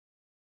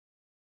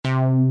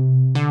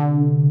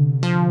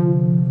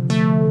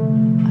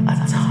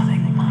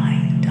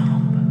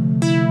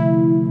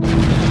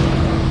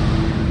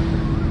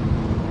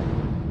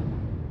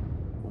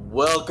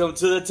Welcome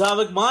to the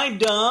Atomic Mind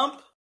Dump.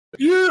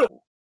 Yeah.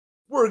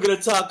 We're going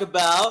to talk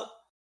about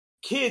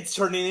kids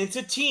turning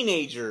into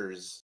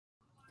teenagers.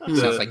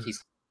 Sounds like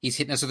he's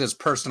hitting us with his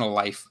personal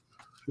life.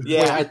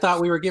 Yeah. Wait, I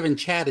thought we were giving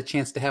Chad a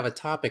chance to have a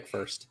topic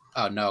first.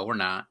 Oh, no, we're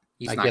not.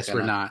 I guess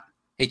we're not.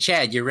 Hey,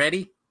 Chad, you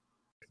ready?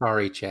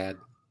 Sorry, Chad.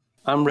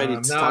 I'm ready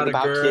to talk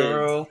about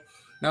girl. kids.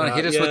 No,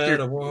 hit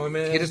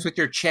us with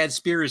your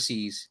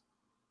Chadspiracies.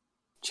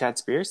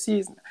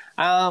 Chadspiracies?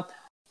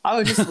 I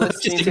was just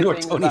listening Just to ignore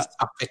things Tony's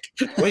about... topic.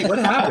 Wait, what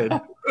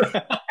happened?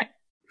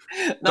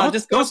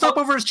 Don't stop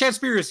over his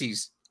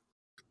Chadspiracies.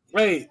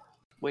 Wait,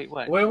 what?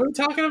 what were we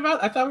talking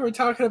about? I thought we were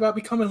talking about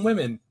becoming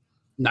women.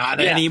 Not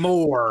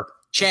anymore.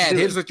 Chad,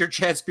 hit us with your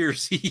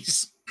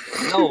Chadspiracies.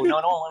 No one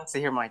wants to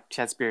hear my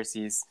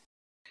Chadspiracies.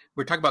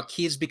 We're talking about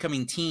kids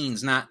becoming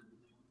teens, not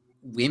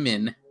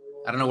women.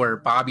 I don't know where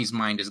Bobby's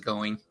mind is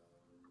going.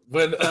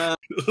 When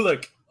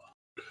look,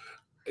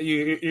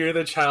 you're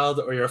the child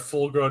or you're a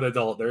full-grown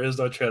adult. There is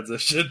no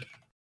transition.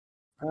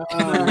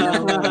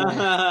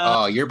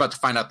 Oh, you're about to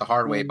find out the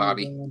hard way,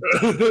 Bobby. In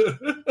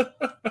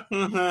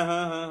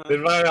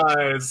my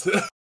eyes.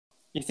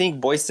 You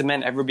think boys to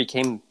men ever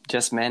became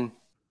just men?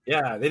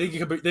 Yeah,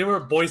 they were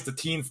boys to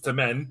teens to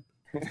men.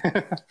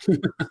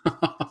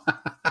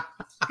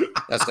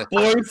 That's a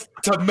Boys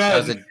to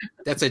men.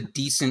 That's a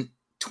decent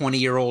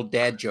 20-year-old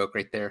dad joke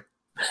right there.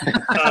 Play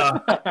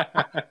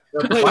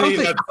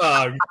that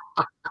song.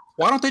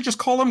 Why don't they just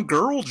call him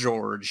Girl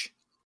George?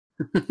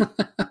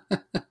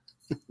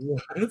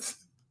 What?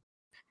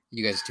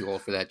 You guys are too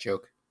old for that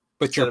joke.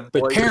 But Instead your of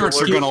Boy parents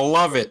are George. going to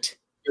love it.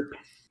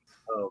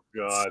 Oh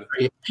God.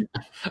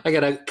 I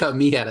gotta cut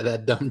me out of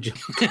that dumb joke.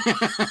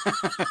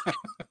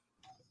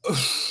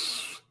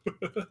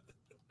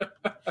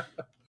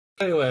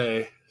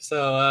 Anyway,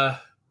 so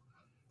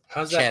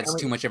how's that? Chad's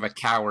too much of a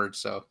coward,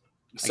 so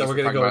So we're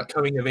gonna go with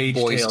coming of age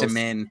boys tales. to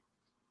men.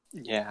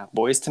 Yeah,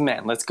 boys to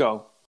men. Let's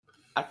go.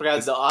 I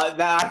forgot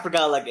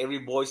like every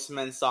Boyz II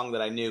Men song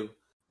that I knew.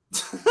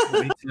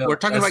 Me too. We're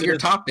talking As about soon your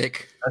as-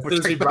 topic. As We're soon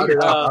as he talking brought about it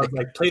your up, I topic. was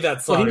like, play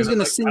that song. Well, he was And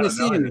going I'm to like, sing I us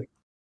don't know in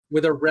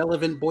with a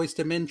relevant Boys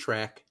to Men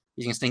track.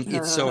 You can sing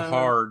It's So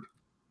Hard.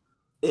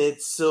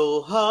 It's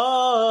so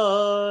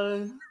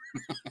hard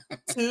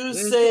to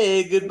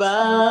say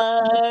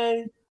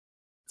goodbye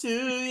to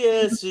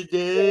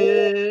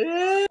yesterday.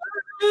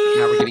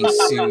 Now we're getting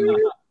sued.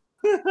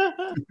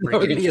 We're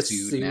gonna get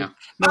sued. now.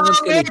 No one's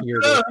going to I'll hear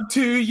make this. love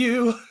to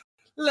you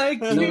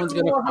like No you one's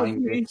gonna want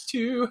find me it.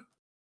 to.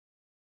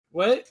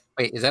 What?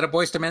 Wait, is that a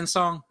Boys to Men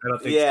song? I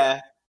don't think Yeah.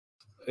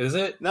 so. Is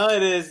it? No,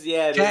 it is.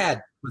 Yeah, it is.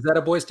 Chad, was that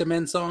a Boys to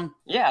Men song?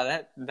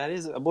 Yeah, that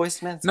is a boys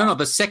to men song. No,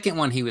 the second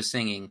one he was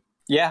singing.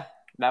 Yeah,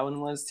 that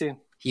one was too.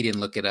 He didn't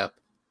look it up.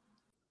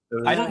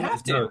 I don't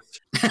have to. No.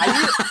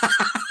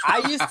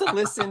 I used to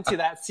listen to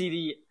that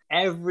CD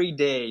every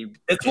day.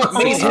 It's what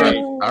All makes right.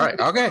 him. All right.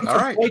 Okay. All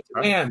right. Boy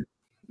to man.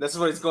 That's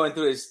what it's going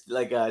through. Is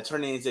like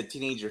turning into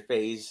teenager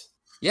phase.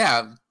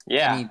 Yeah.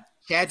 Yeah. I mean,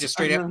 Chad just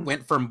straight up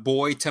went from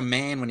boy to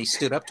man when he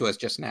stood up to us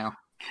just now.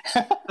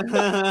 We're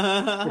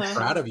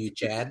proud of you,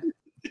 Chad.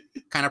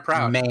 Kind of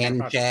proud. Man,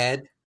 Proud.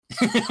 Chad.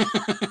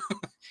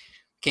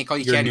 Can't call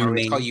you Your Chad new anymore.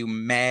 Let's name. call you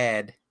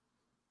Mad.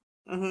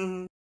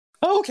 Mhm.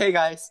 Okay,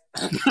 guys.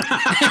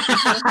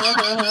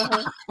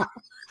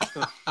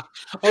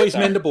 Oh, he's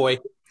meant a boy.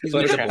 He's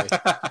meant Okay. a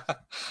boy.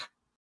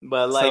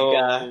 But like,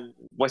 So,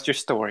 what's your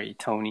story,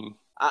 Tony?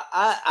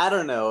 I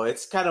don't know.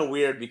 It's kind of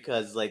weird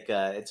because like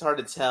it's hard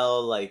to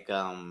tell. Like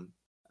I'm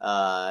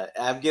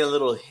getting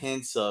little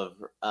hints of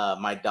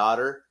my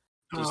daughter.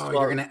 She's Oh, 12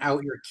 you're going to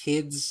out your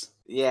kids?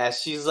 Yeah,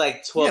 she's like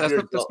Yeah, 12 that's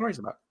years what the old. story's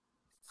about.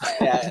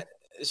 Yeah,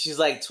 she's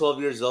like 12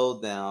 years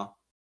old now,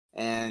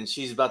 and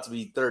she's about to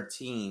be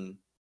 13,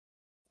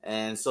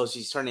 and so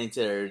she's turning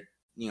into her,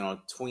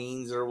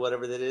 tweens or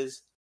whatever that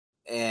is,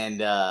 and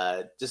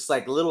just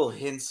like little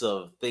hints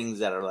of things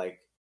that are like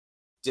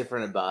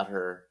different about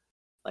her,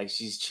 like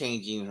she's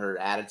changing her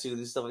attitude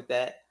and stuff like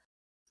that.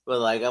 But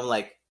like I'm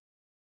like,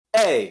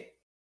 hey,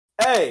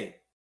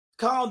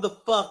 calm the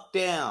fuck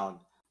down,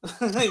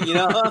 you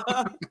know.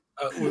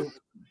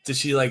 Did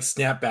she like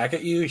snap back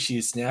at you? Is she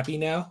snappy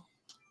now?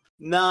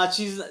 Nah,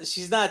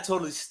 she's not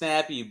totally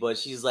snappy, but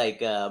she's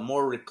like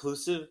more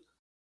reclusive.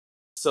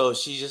 So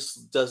she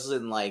just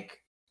doesn't like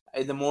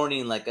in the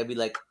morning. Like I'd be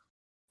like,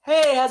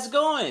 "Hey, how's it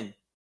going?"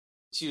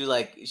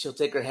 She'll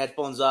take her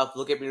headphones off,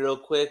 look at me real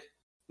quick,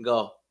 and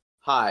go,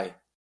 "Hi,"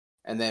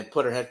 and then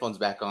put her headphones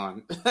back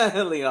on.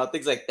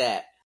 Things like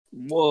that.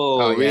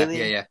 Whoa, Oh, yeah,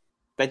 really? yeah.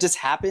 That just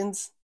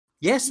happens?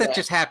 Yes, that Yeah.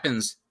 just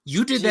happens.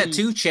 You did that Jeez.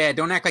 too, Chad.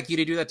 Don't act like you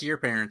did do that to your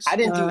parents. I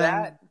didn't do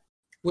that.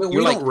 Well, we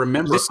You're don't like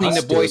remember listening to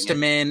us Boys to doing it.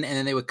 Men, and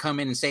then they would come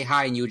in and say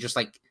hi, and you would just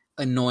like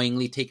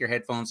annoyingly take your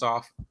headphones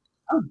off.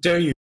 How dare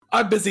you?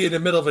 I'm busy in the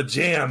middle of a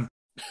jam.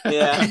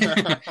 Yeah,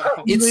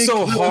 It's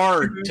so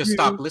hard to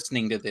stop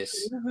listening to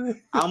this.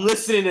 I'm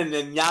listening to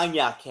the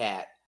Nyanya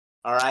Cat.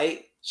 All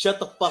right, shut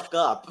the fuck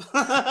up.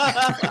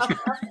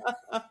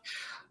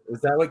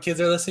 Is that what kids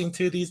are listening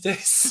to these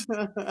days?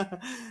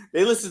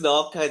 They listen to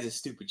all kinds of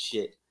stupid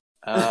shit.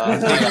 I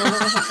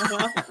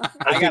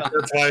think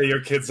that's why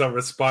your kids don't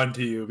respond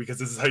to you, because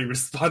this is how you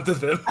respond to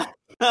them.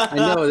 I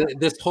know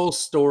this whole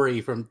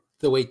story from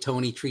the way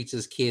Tony treats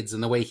his kids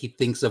and the way he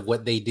thinks of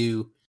what they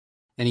do,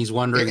 and he's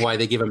wondering why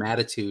they give him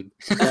attitude.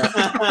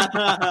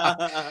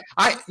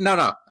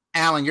 No,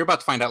 Alan, you're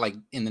about to find out like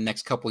in the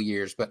next couple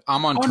years, but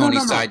I'm on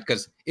Tony's side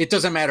because it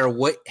doesn't matter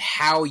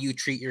how you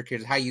treat your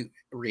kids, how you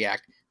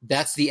react.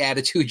 That's the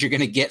attitude you're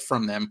going to get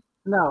from them.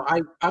 No,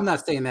 I'm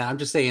not saying that. I'm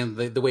just saying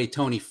the way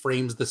Tony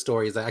frames the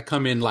story is that I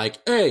come in like,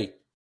 hey,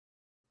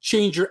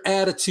 change your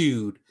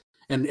attitude,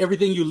 and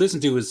everything you listen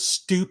to is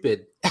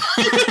stupid.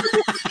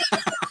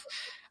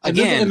 And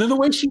then the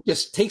way she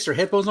just takes her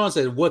headphones on and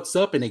says, "What's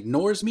up?" and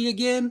ignores me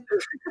again.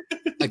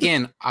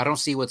 Again, I don't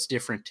see what's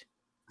different.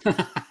 No,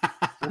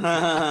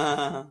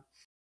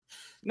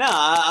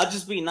 I'll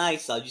just be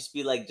nice. I'll just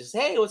be like,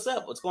 hey, what's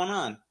up? What's going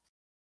on?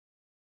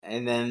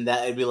 And then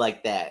it'd be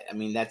like that. I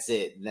mean, that's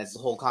it. That's the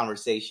whole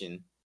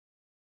conversation.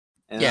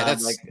 And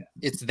that's like,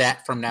 it's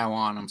that from now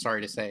on. I'm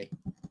sorry to say.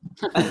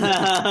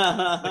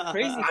 The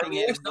crazy thing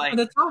is, like,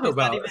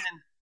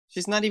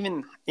 she's not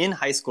even in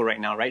high school right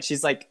now, right?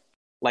 She's like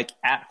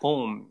at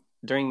home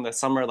during the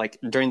summer, like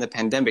during the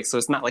pandemic. So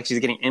it's not like she's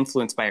getting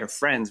influenced by her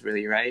friends,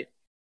 really, right?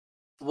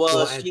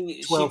 Well, at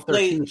 12,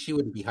 13, she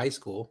wouldn't be high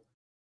school.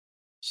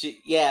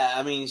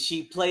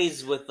 She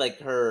plays with like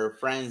her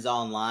friends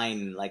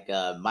online, like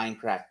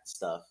Minecraft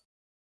stuff.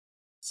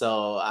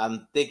 So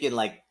I'm thinking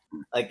like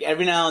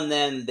every now and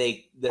then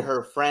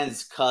her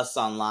friends cuss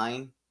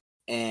online,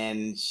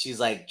 and she's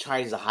like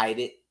tries to hide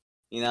it.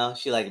 You know,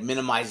 she like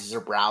minimizes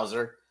her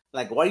browser.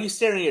 Like, why are you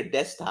staring at your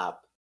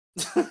desktop?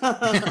 I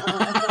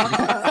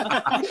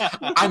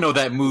know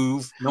that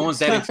move. No one's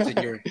that interested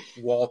in your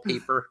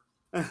wallpaper.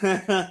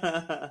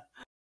 But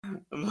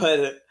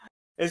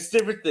it's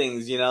different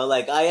things, you know.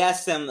 Like I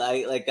asked them,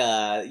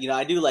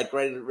 I do like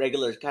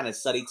regular kind of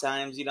study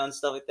times, you know, and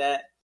stuff like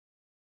that.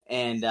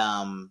 And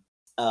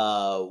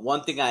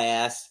one thing I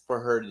asked for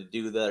her to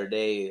do the other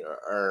day,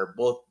 or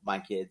both my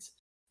kids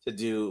to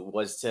do,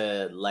 was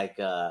to write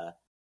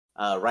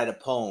a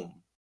poem.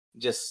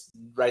 Just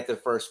write the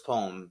first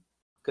poem.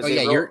 So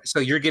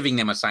you're giving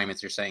them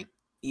assignments, you're saying?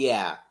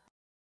 Yeah,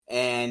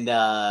 and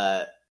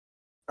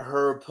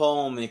her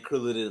poem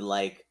included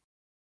like,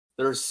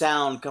 "There's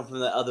sound come from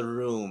the other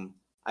room.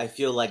 I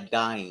feel like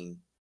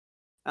dying."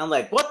 I'm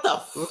like, what the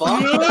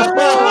fuck?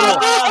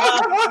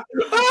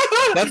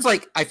 That's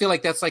like, I feel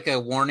like that's like a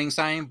warning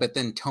sign, but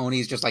then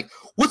Tony's just like,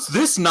 "What's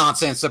this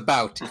nonsense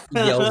about?" He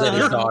yells at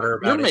his daughter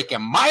about You're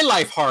making my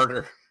life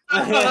harder.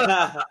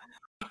 How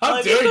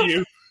dare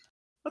you?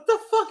 What the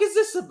fuck is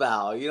this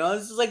about? You know,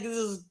 this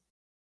is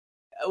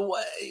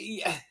what?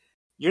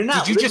 You're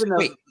not.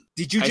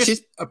 Did you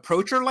just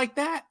approach her like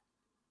that?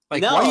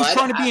 Like, no, why are you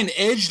trying to be an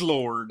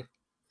edgelord?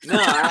 No,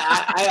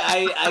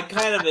 I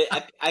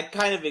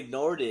kind of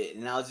ignored it,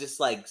 and I was just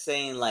like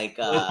saying like,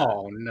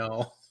 oh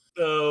no.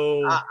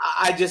 So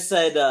I just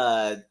said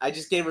I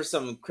just gave her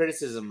some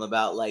criticism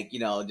about like, you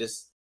know,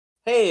 just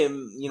hey,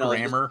 you know,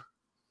 grammar.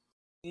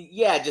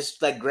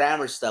 Just like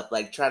grammar stuff.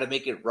 Like try to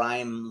make it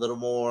rhyme a little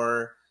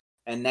more,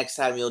 and next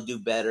time you'll do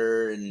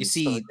better. And you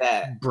see, stuff like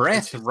that.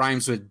 Breath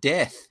rhymes with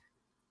death.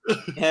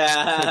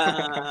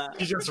 Yeah.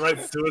 He just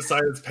writes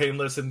 "suicide is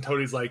painless," and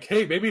Tony's like,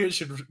 "Hey, maybe it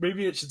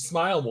should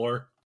smile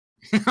more."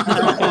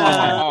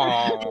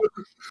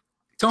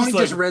 Tony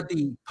just read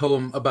the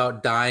poem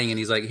about dying, and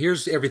he's like,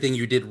 "Here's everything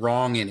you did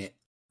wrong in it."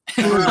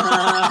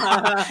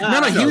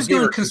 No, he was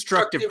doing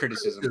constructive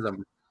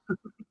criticism.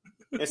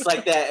 It's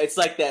like that. It's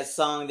like that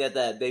song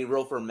that they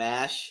wrote for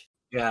MASH.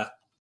 Yeah,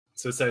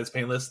 "Suicide is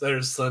painless."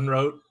 There's Sun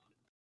wrote.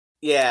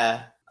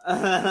 Yeah,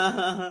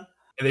 and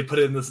they put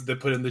in this. They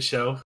put in the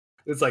show.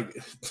 It's like,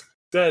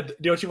 Dad, do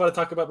you know what you want to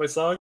talk about my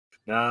song?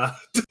 Nah.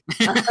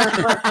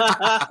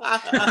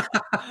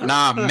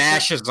 Nah,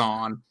 MASH is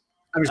on.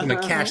 I'm just going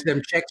to cash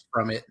them checks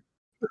from it.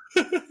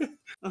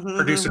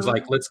 Producer's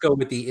like, let's go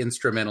with the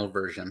instrumental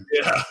version.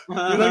 Yeah. You're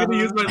not going to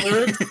use my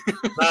lyrics?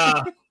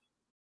 Nah.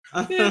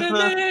 I thought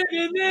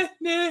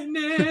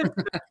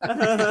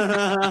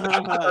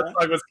that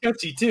song was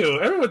catchy too.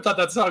 Everyone thought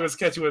that song was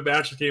catchy when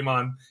MASH came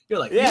on. You're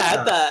like,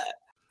 yeah.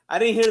 I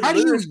didn't hear the How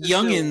do lyrics you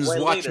youngins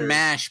watch later.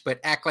 MASH but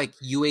act like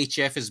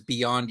UHF is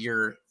beyond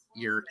your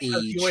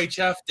age?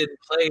 UHF didn't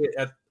play it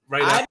after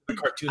the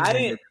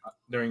cartoons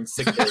during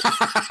 6 days.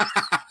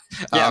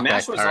 Yeah,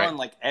 MASH was on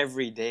like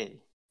every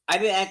day. I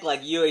didn't act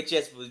like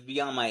UHF was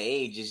beyond my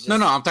age. It's just, no,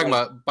 I'm talking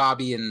about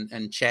Bobby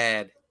and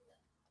Chad.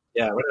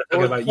 Yeah, we're not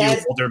talking about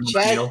you, older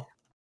millennial.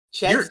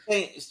 Chad's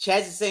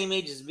the same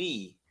age as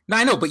me. No,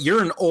 I know, but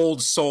you're an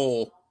old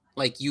soul.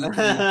 Like you.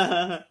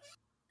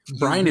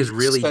 Brian is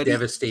really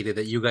devastated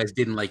that you guys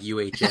didn't like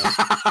UHF.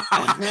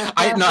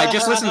 I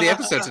just listened to the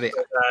episode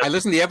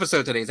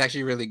today. It's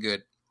actually really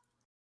good.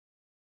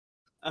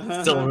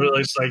 Still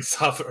really like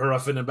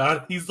roughing about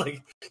it. He's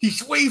like, he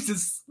waves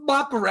his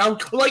mop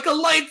around like a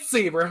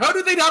lightsaber. How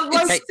do they not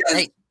like this?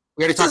 Hey,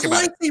 we already talked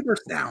about lightsaber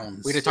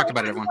sounds. We already talked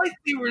about it, everyone.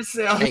 Lightsaber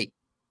sound.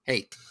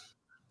 Hey.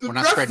 We're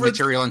not spreading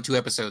material in 2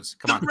 episods.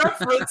 Come on. The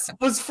reference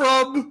was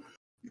from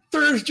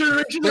Third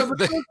generation of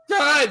the third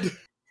kind.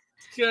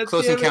 God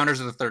Close damn it. Encounters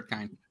of the Third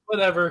Kind.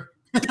 Whatever.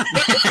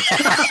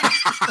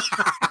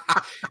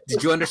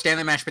 Did you understand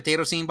the mashed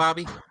potato scene,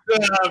 Bobby?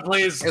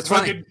 Please. It's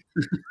funny.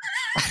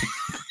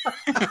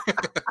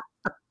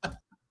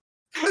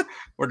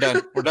 We're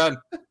done.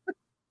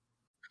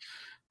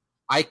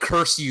 I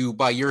curse you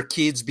by your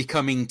kids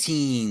becoming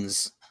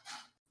teens.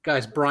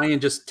 Guys, Brian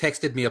just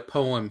texted me a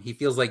poem. He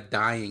feels like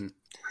dying.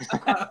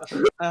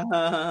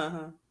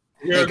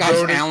 Hey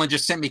guys, Alan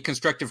just sent me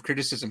constructive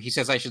criticism. He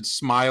says I should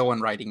smile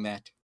when writing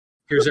that.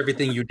 Here's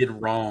everything you did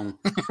wrong.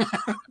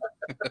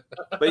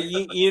 But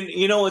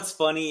you know what's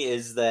funny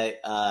is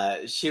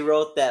that she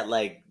wrote that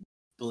like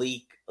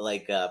bleak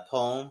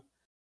poem,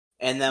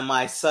 and then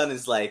my son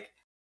is like,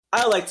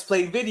 I like to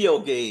play video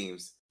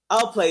games.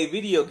 I'll play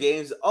video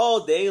games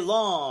all day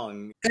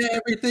long.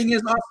 Everything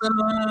is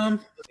awesome.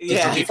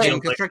 Yeah. Did you give him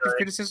constructive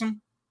criticism?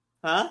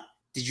 Huh?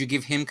 Did you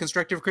give him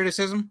constructive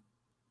criticism?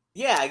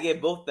 Yeah, I gave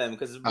both of them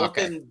because both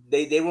of them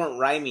they weren't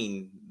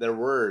rhyming their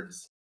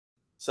words.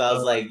 So I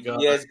was like,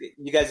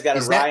 you guys got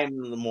to rhyme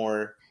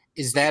more.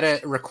 Is that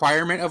a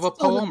requirement of a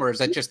poem, or is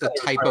that just the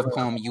type of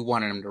poem you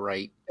wanted him to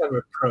write?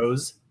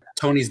 Prose.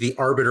 Tony's the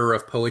arbiter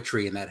of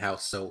poetry in that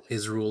house, so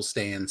his rule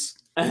stands.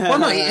 Well,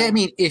 no, I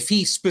mean, if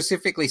he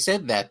specifically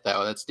said that,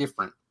 though, that's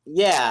different.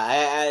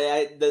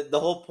 Yeah, the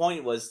whole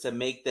point was to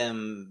make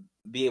them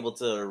be able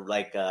to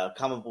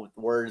come up with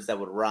words that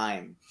would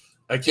rhyme.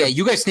 Yeah,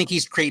 you guys think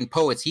he's creating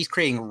poets. He's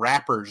creating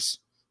rappers.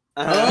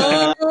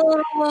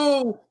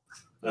 Oh!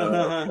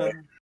 Okay.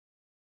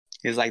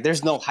 He's like,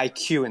 there's no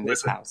haiku in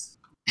this house.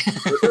 No,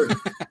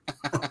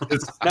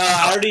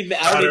 I already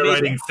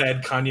writing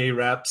sad Kanye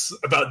raps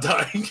about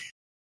dying.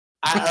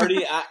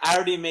 I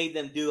already made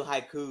them do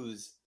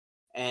haikus,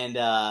 and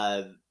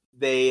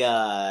they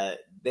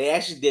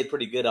actually did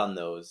pretty good on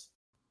those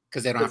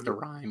because they don't have to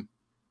rhyme.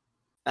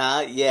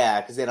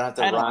 Yeah, because they don't have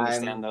to I rhyme. don't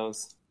understand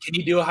those. Can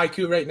you do a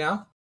haiku right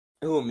now?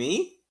 Who,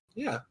 me?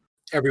 Yeah.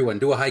 Everyone,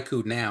 do a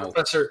haiku now.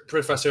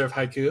 Professor of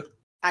haiku.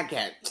 I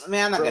can't.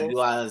 Man, I'm not going to do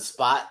it on the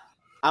spot.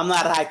 I'm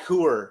not a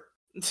haikuer.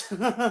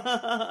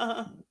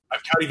 I'm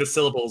counting the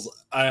syllables.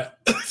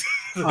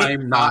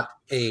 I'm not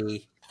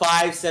a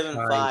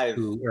 575.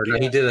 No,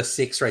 he did a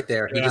 6 right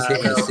there. He just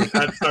hit a 6.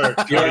 That's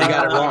You already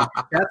got it wrong.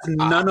 That's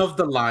none of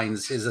the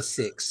lines is a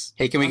 6.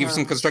 Hey, can we give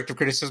some constructive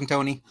criticism,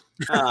 Tony?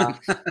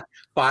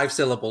 5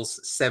 syllables,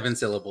 7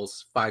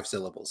 syllables, 5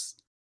 syllables.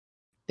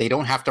 They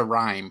don't have to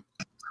rhyme.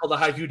 It's called a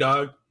haiku,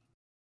 dog.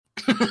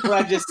 What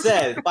I just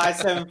said,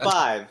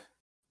 575.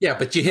 Yeah,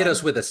 but you hit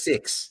us with a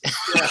 6.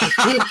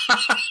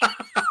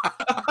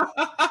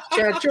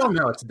 Chad, show him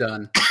how it's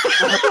done.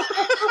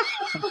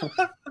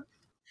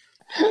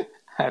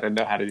 I don't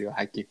know how to do a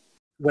haiku.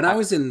 When I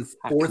was in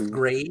 4th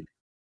grade,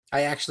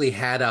 I actually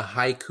had a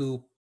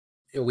haiku.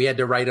 We had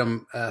to write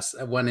them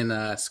one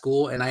in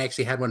school, and I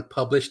actually had one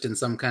published in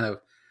some kind of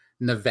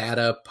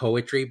Nevada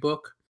poetry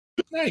book.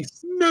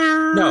 Nice.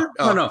 No.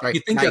 Right.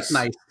 You think that's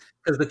nice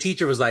because the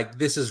teacher was like,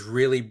 "This is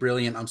really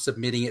brilliant. I'm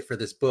submitting it for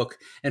this book."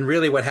 And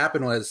really, what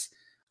happened was,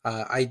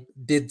 I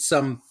did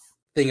some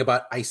thing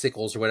about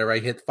icicles or whatever. I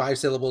hit 5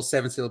 syllables,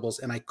 7 syllables,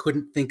 and I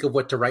couldn't think of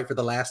what to write for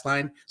the last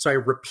line, so I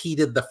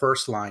repeated the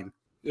first line.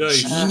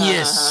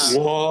 Genius!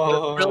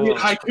 Whoa! Brilliant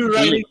haiku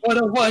writing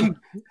 101.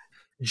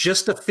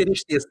 Just to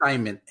finish the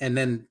assignment, and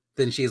then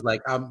she's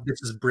like,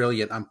 "This is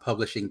brilliant. I'm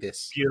publishing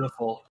this."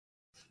 Beautiful.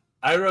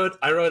 I wrote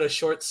a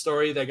short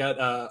story that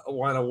got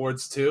won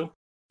awards too,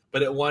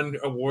 but it won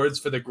awards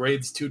for the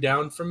grades 2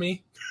 down from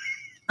me.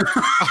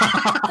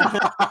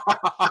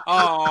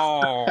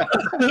 Oh.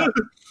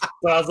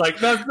 So I was like,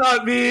 "That's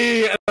not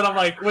me," and then I'm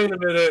like, "Wait a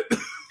minute."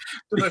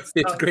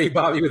 5th grade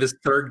Bobby with his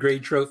 3rd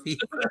grade trophy.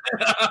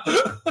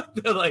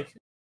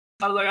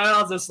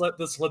 I'll just let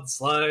this one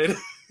slide.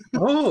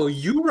 Oh,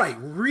 you write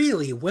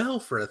really well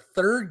for a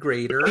 3rd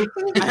grader.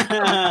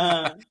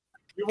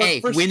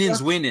 Hey,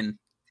 winning's winning.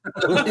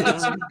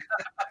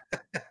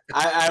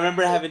 I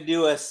remember having to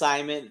do an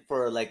assignment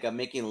for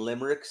making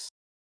limericks,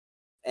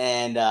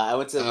 and I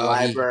went to the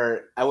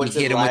library.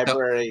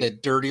 The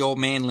dirty old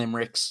man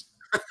limericks.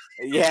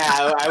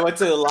 Yeah, I went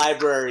to the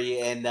library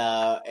and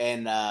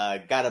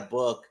got a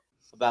book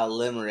about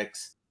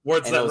limericks.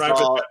 Words that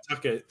rhyme with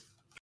Tucket.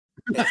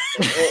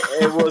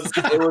 It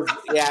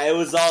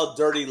was all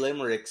dirty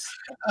limericks.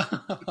 So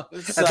at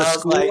the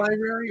school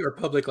library or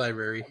public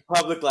library?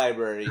 Public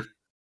library.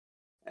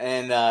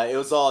 And it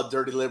was all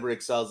dirty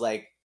limericks. So I was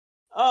like,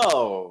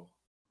 oh.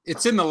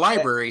 It's in the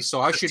library, so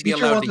I should be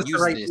allowed to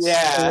use this.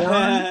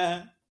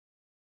 Yeah.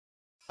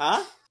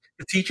 Huh?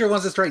 The teacher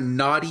wants us to write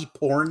naughty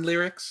porn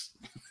lyrics?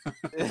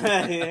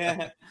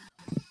 Yeah.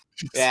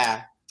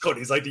 Yeah.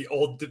 Tony's like the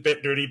old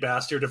bit dirty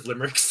bastard of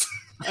limericks.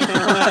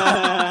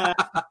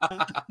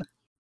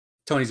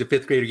 Tony's a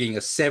 5th grader getting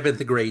a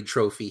 7th grade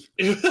trophy.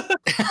 8th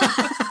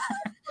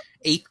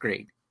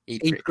grade.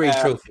 8th grade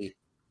trophy.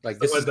 Like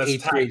this is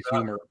 8th grade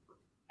humor.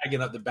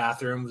 Tagging up the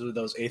bathrooms with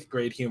those 8th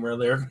grade humor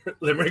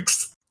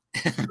limericks.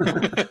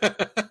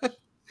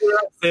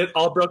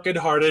 All broken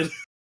hearted.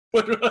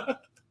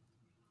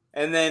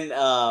 And then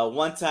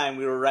one time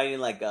we were writing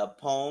like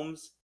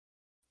poems,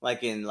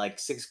 like in like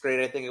 6th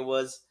grade, I think it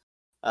was.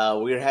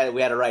 We had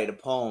to write a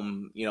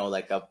poem,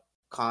 like a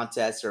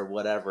contest or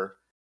whatever.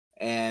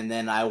 And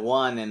then I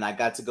won, and I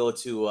got to go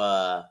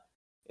to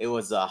it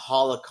was a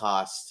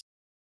Holocaust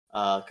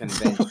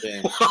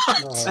convention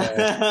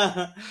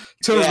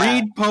to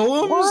read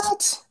poems.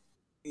 What?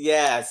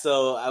 Yeah,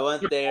 so I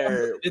went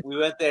there. We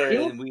went there,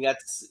 and we got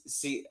to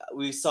see.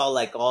 We saw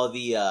like all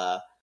the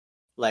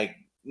like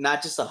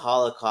not just the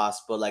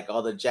Holocaust, but like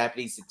all the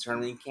Japanese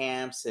internment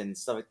camps and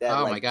stuff like that.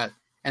 Oh like, my god!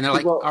 And they're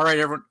like, "All right,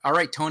 everyone. All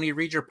right, Tony,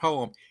 read your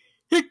poem."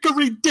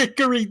 Hickory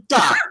dickory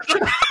dock.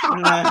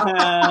 Oh!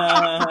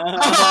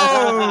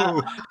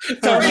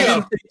 Sorry,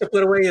 to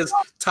put away his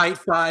tight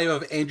 5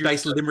 of Andrew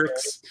Dice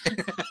limericks.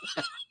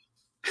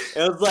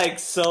 It was like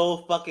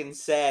so fucking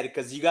sad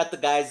because you got the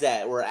guys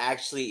that were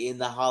actually in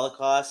the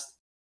Holocaust,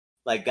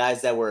 like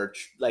guys that were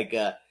like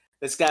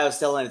this guy was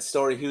telling a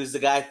story. He was the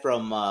guy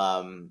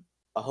from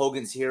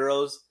Hogan's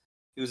Heroes.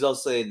 He was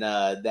also in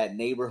that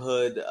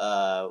neighborhood.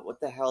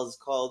 What the hell is it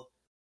called?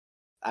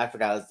 I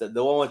forgot. It's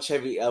the one with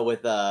Chevy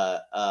with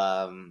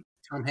Tom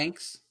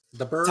Hanks,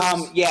 The Burbs.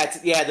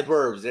 The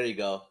Burbs. There you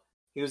go.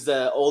 He was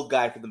the old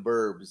guy from the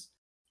Burbs,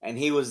 and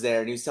he was there,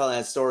 and he was telling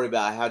that story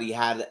about how he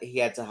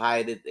had to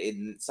hide it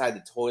inside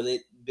the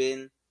toilet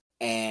bin,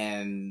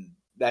 and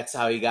that's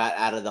how he got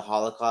out of the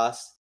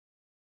Holocaust.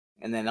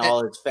 And then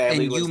all his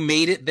family. And you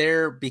made it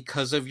there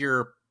because of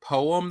your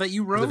poem that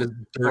you wrote,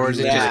 or is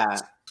it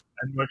just?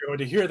 And we're going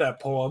to hear that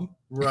poem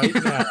right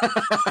now.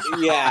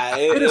 Yeah,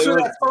 it was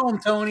that poem,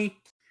 Tony.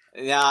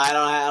 No, I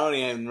don't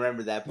even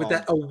remember that poem. With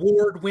that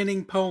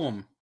award-winning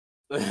poem.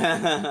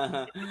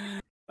 But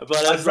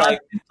it's like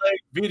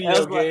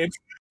video games.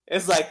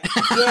 It's like,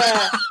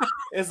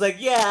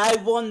 I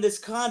won this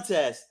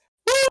contest.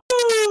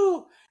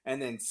 Woo!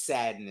 And then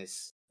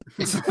sadness.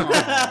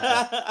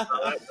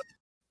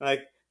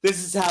 Like,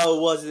 this is how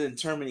it was in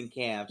internment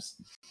camps.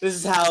 This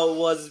is how it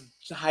was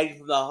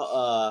hiding from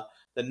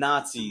the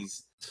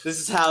Nazis.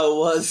 This is how it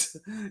was.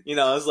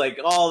 It's like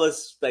all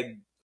this, like,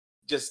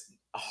 just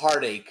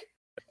heartache.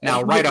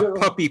 Now write a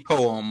puppy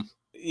poem.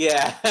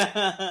 Yeah.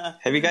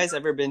 Have you guys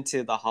ever been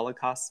to the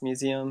Holocaust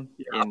Museum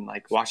in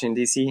like Washington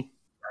D.C.?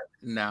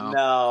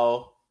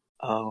 No.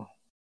 Oh,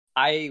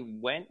 I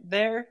went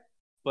there,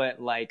 but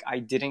like I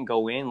didn't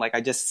go in. Like I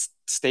just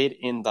stayed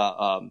in the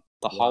hall,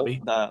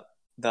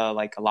 the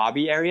like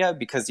lobby area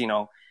because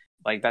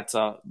like that's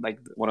like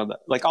one of the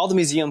like all the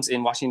museums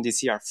in Washington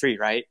D.C. are free,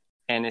 right?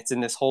 And it's in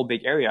this whole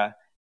big area.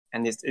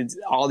 And it's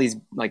all these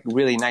like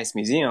really nice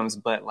museums,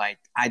 but like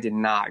I did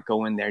not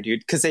go in there,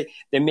 dude, because they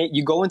make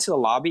you go into the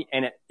lobby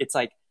and it's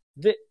like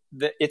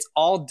it's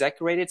all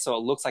decorated so it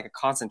looks like a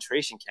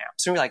concentration camp.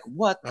 So you're like,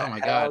 what the hell,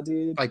 God,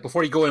 dude? Like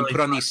before you go in, put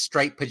on these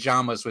striped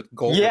pajamas with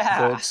gold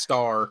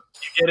star.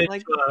 You get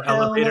into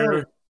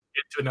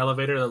an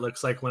elevator that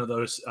looks like one of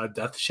those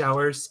death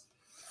showers.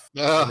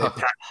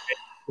 It's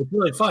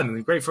really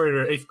fun. Great for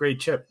your 8th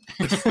grade chip.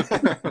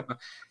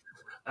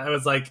 I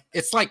was like,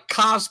 it's like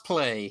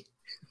cosplay.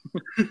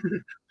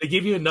 They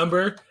give you a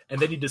number, and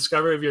then you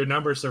discover if your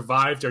number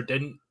survived or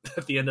didn't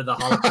at the end of the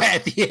Holocaust.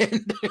 At the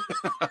end.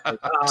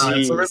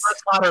 It's a reverse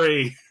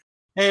lottery.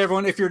 Hey,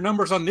 everyone, if your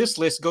number's on this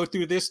list, go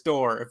through this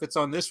door. If it's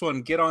on this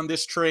one, get on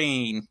this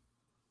train.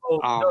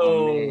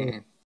 Oh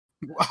man.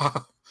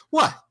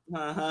 What?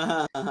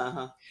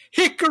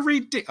 Hickory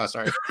dick. Oh,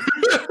 sorry.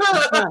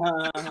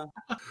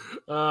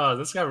 Oh,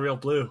 this got real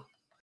blue.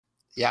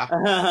 Yeah.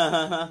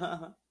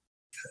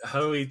 How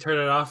do we turn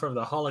it off from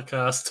the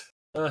Holocaust?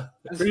 And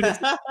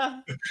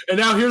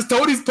now here's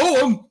Tony's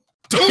poem.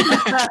 Tony.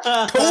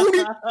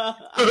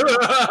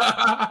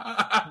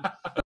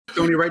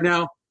 Tony, right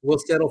now we'll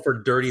settle for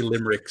dirty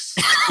limericks.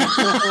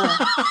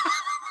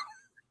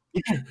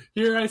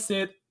 Here I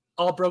sit,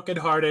 all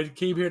brokenhearted,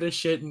 came here to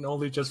shit and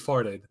only just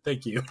farted.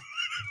 Thank you.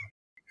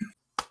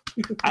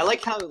 I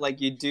like how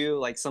like you do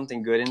like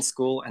something good in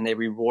school and they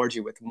reward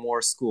you with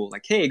more school.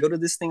 Like, hey, go to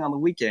this thing on the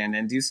weekend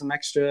and do some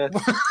extra.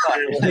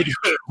 Like,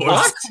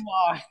 what? Come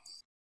on.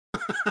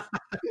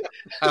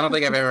 I don't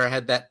think I've ever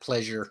had that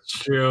pleasure.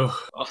 True.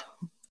 Oh,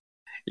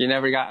 you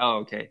never got. Oh,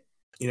 okay.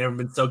 You never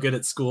been so good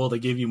at school they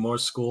gave you more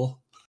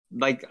school.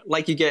 Like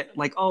you get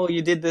like, oh,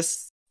 you did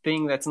this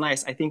thing that's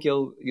nice. I think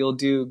you'll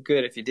do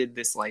good if you did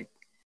this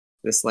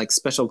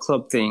special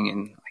club thing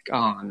and like,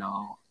 oh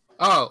no.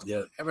 Oh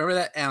yeah. Remember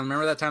that? Alan,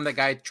 remember that time that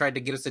guy tried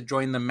to get us to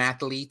join the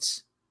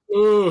mathletes?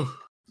 Ooh.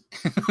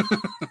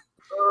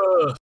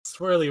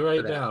 Swirly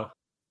right now.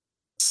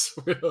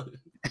 Swirly.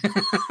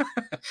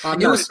 I'm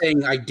not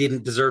saying I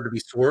didn't deserve to be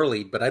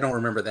swirly, but I don't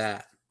remember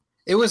that.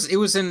 It was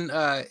in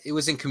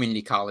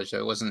community college though.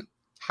 It wasn't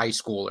high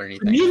school or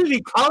anything.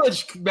 Community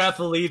college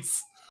mathletes.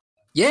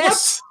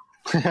 Yes.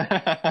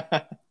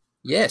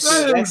 Yes.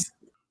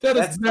 That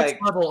is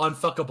next level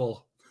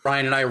unfuckable.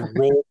 Brian and I rolled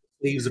the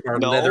sleeves of our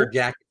leather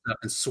jackets up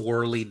and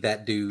swirlied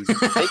that dude. They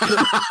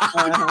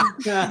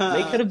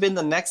could have been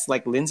the next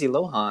like Lindsay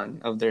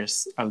Lohan of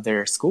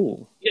their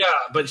school. Yeah,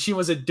 but she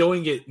wasn't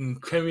doing it in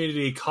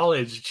community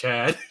college,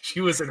 Chad. She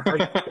was in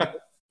high school.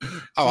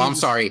 Oh, I'm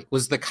sorry.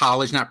 Was the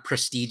college not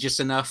prestigious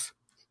enough?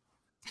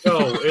 No,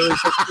 it was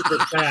just super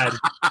bad.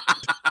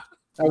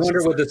 I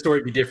wonder would the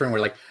story be different?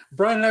 Where like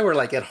Brian and I were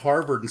like at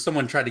Harvard, and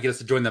someone tried to get us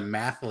to join the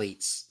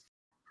mathletes.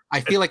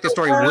 I feel like the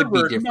story would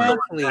be different.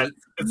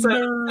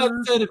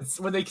 It's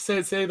when they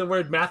say the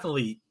word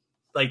mathlete,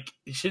 like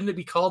shouldn't it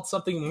be called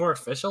something more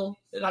official?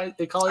 I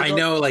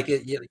know, like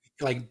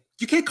like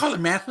you can't call it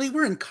mathlete.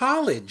 We're in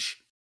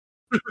college.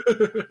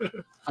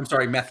 I'm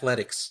sorry,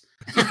 mathletics.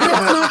 That's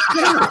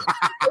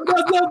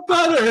not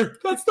better.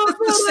 That's not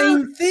the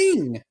same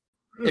thing.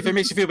 If it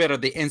makes you feel better,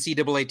 the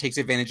NCAA takes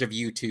advantage of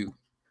you too.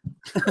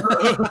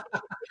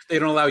 They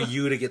don't allow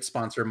you to get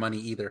sponsor money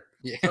either.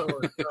 Yeah.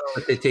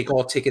 But they take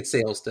all ticket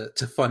sales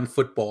to fund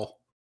football.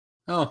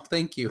 Oh,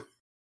 thank you.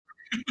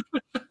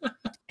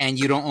 And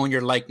you don't own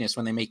your likeness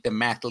when they make the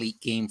Mathlete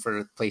game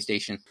for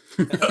PlayStation.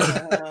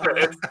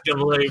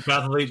 NCAA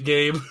Mathlete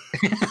game.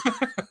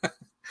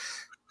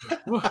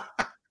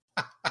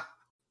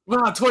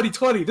 Wow,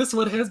 2020. This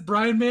one has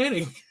Brian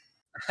Manning.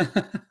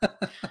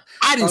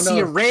 I didn't see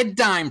a red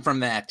dime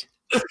from that.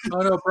 Oh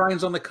no,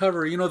 Brian's on the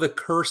cover. You know the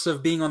curse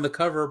of being on the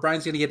cover.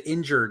 Brian's going to get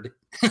injured.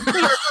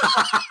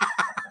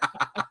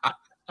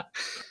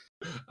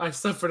 I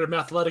suffered an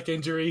athletic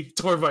injury,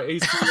 tore my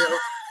ACL.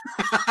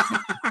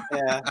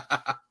 Yeah.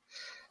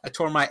 I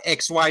tore my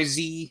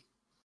XYZ.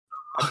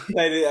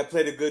 I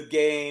played a good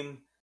game.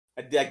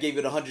 I gave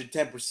it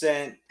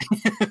 110%.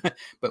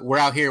 But we're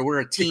out here. We're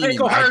a team. You can't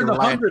go higher than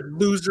 100,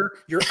 loser.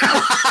 You're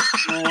out.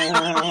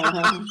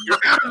 You're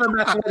out of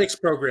the athletics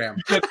program.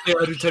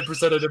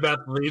 110% of the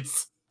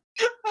athletes.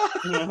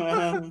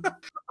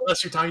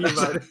 Unless you're talking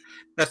about it.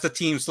 That's the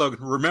team slogan.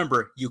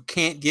 Remember, you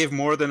can't give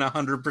more than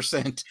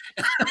 100%.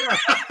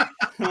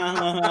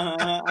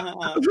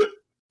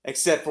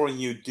 Except for when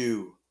you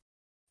do.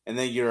 And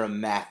then you're a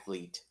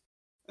mathlete.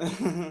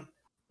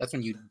 That's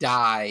when you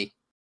die.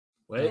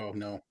 What? Oh,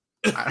 no.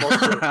 I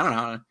don't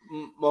know.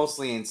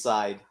 Mostly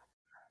inside.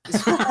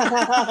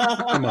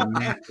 I'm a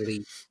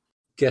mathlete.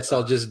 Guess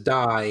I'll just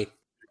die.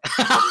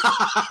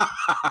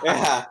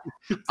 Yeah.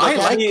 I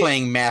like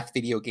playing math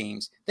video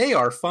games. They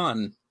are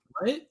fun.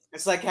 Right?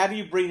 It's like, how do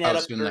you bring that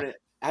up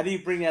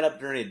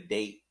during a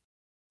date?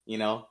 You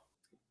know?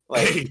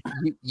 Like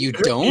you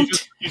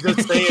don't? You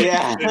just say it.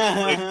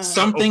 Yeah.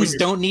 Some things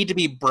don't need to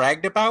be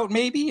bragged about,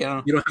 maybe? You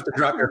don't have to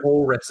drop your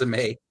whole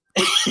resume.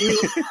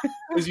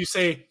 As you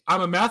say, I'm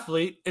a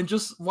mathlete, and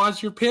just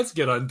watch your pants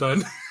get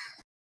undone.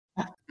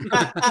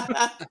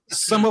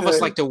 Some of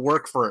us like to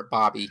work for it,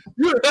 Bobby.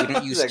 We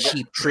don't use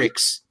cheap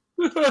tricks.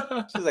 She's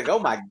like, oh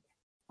my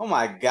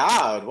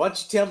God, why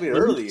didn't you tell me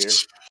earlier?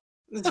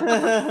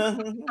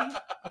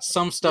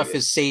 Some stuff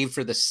is saved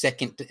for the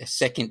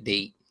second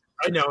date.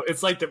 I know.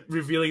 It's like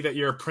revealing that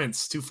you're a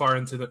prince too early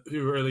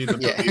in the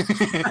movie.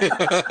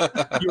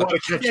 You want to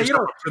catch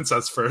yourself a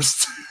princess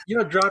first. You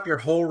don't drop your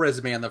whole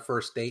resume on the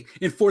first date.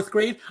 In 4th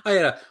grade, I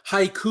had a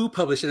haiku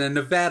published in a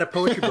Nevada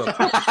poetry book.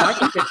 I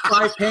could get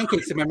 5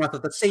 pancakes in my mouth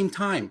at the same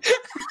time.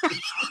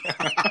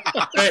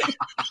 Hey,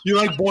 you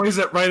like boys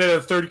that write at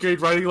a 3rd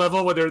grade writing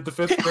level when they're at the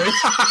 5th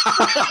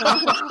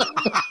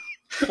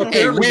grade?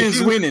 Hey,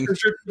 winning's winning.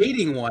 You're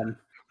dating one.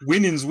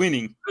 Winning's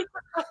winning.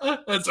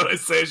 That's what I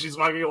say. She's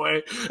walking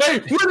away.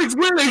 Hey, winning's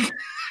winning.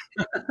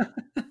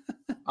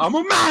 I'm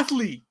a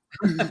mathlete.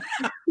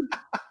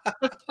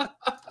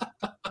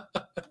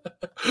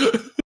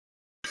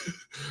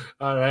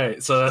 All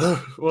right, so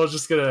we're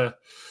just gonna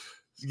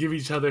give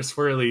each other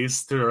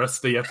swirlies through the rest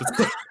of the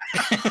episode.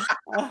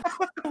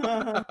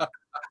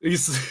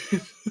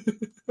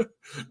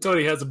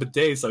 Tony has a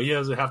bidet, so he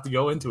doesn't have to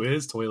go into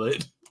his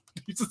toilet.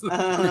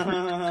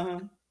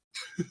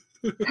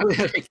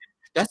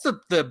 That's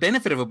the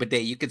benefit of a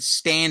bidet. You could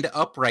stand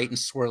upright and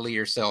swirly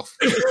yourself.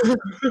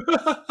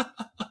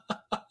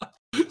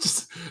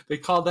 They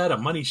call that a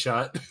money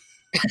shot.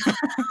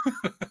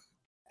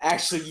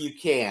 Actually, you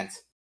can't.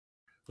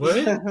 What?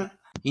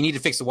 You need to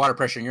fix the water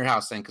pressure in your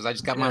house then, because I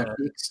just got mine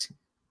fixed.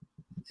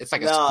 It's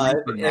like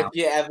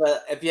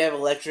if you have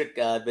electric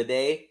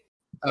bidet.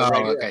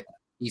 Okay.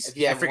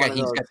 I forgot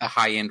he's got the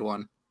high end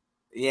one.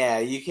 Yeah,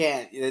 you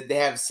can't. They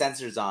have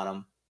sensors on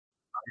them.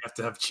 You have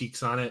to have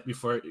cheeks on it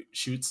before it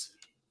shoots.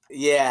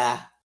 Yeah.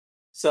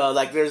 So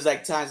like, there's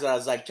like times where I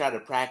was like trying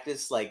to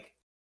practice, like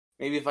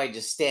maybe if I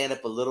just stand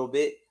up a little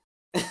bit,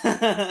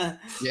 and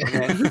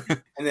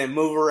then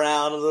move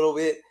around a little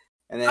bit,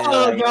 and then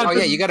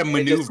you got to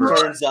maneuver. It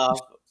just turns off.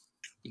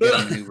 You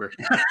got to maneuver.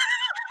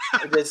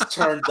 It just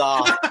turns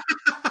off.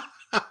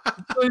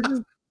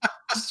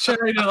 Just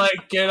trying to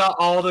like get out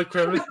all the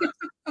crevices.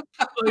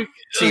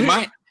 See,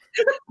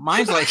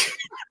 mine's like.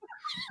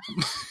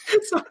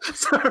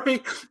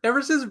 Sorry.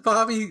 Ever since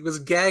Bobby was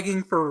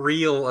gagging for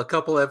real a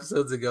couple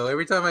episodes ago,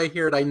 every time I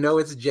hear it, I know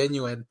it's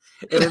genuine,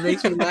 and it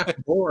makes me laugh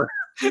more.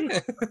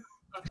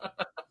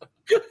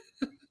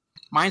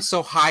 Mine's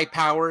so high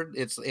powered,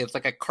 it's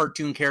like a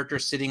cartoon character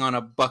sitting on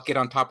a bucket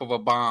on top of a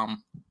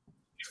bomb.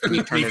 When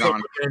you turn it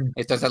on,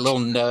 it does that little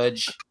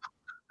nudge.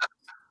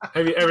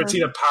 Have you ever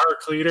seen a power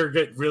cleaner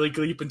get really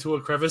deep into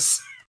a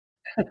crevice?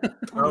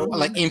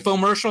 Like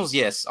infomercials,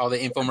 yes, all the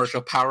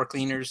infomercial power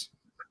cleaners.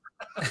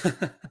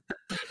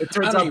 It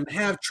turns out I don't even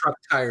have truck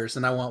tires,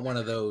 and I want one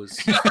of those.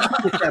 Get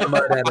that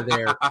mud out of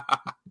there.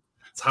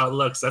 That's how it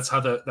looks. That's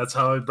how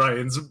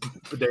Brian's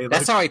day looks.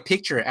 That's how I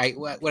picture it.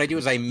 What I do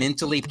is I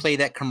mentally play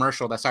that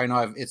commercial. That's how I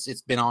know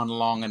it's been on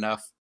long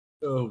enough.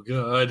 Oh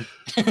God!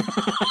 It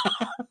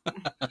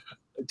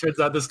turns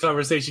out this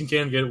conversation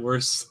can get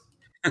worse.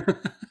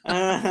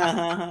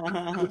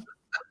 I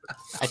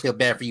feel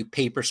bad for you,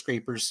 paper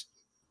scrapers.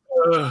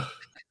 I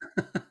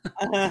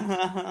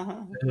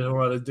don't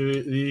want to do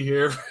it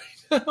here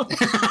right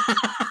now.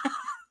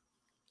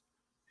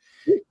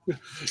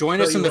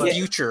 Join us in the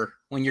future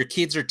when your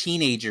kids are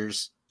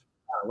teenagers.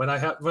 When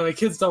my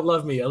kids don't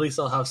love me, at least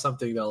I'll have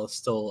something that'll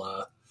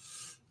still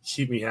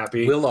keep me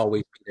happy. We'll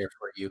always be there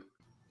for you.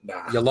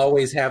 Nah. You'll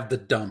always have the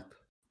dump.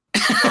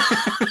 That's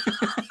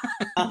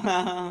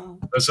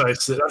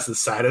the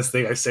saddest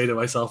thing I say to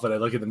myself when I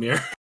look in the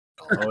mirror.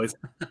 I'll always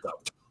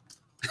dump.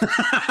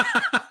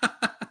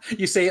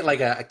 You say it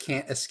like a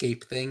can't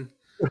escape thing.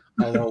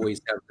 I'll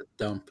always have the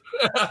dump.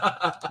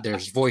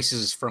 There's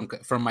voices from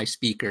my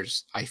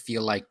speakers. I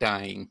feel like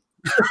dying.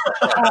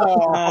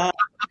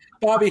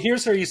 Bobby,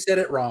 here's where you said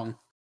it wrong.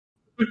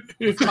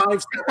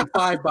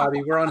 575,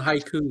 Bobby. We're on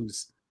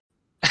haikus.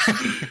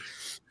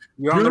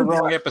 You're on the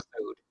wrong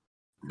episode.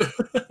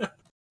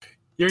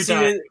 Your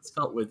dad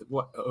felt with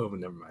what? Oh,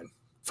 never mind.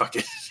 Fuck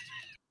it.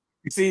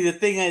 See, the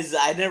thing is,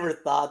 I never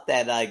thought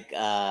that like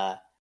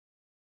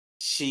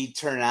she'd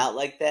turn out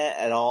like that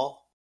at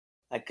all.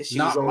 Like, cause she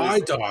not was always, my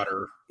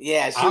daughter.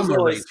 Yeah, she I'm was gonna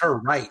always raise her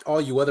right. All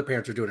you other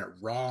parents are doing it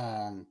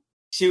wrong.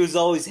 She was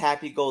always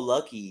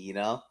happy-go-lucky, you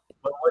know.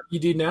 But what do you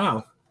do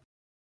now?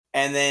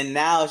 And then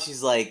now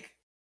she's like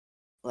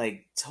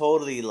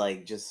totally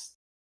like just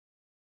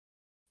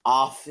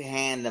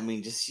offhand. I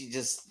mean, she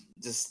just.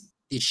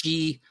 Is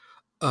she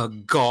a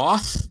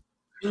goth?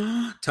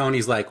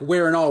 Tony's like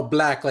wearing all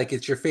black like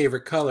it's your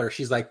favorite color.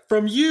 She's like,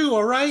 from you,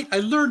 all right? I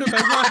learned it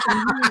by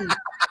watching you.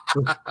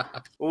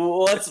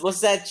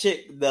 What's that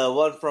chick? The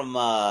one from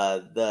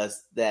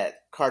that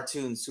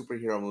cartoon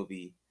superhero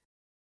movie.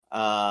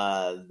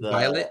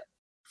 Violet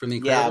from the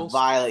Incredibles? Yeah,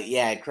 Violet.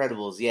 Yeah,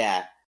 Incredibles.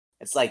 Yeah,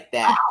 it's like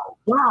that.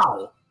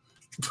 Wow.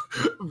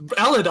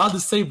 Ellen on the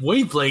same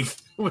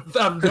wavelength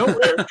without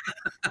nowhere.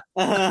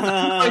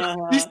 Like,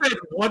 you said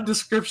one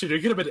description,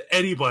 it could have been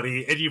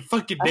anybody, and you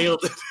fucking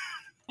nailed it.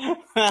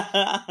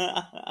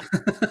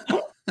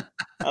 That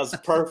was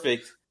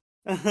perfect.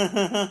 All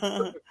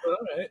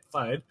right,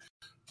 fine.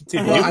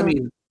 Well, I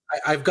mean,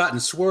 I've gotten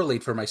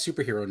swirlied for my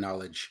superhero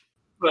knowledge.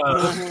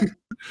 Wow.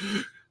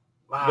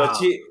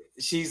 But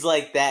she's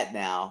like that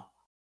now,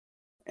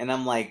 and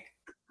I'm like,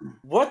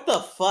 what the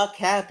fuck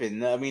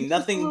happened? I mean,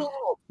 nothing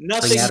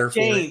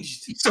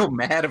changed. He's so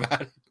mad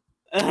about it.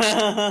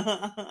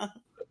 I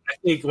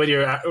think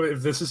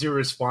if this is your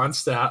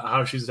response to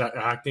how she's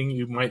acting,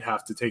 you might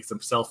have to take some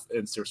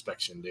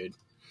self-introspection, dude.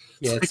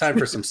 Yeah, it's time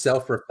for some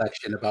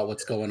self-reflection about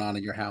what's going on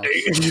in your house.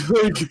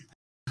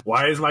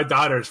 Why is my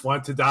daughter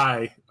want to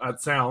die?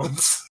 That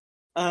sounds.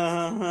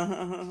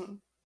 I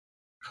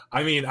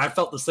mean, I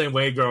felt the same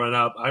way growing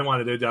up. I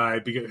wanted to die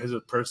because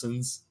of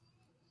persons,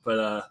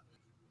 but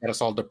got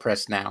us all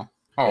depressed now.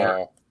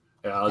 Oh,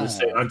 yeah. I'll just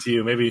say it onto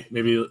you.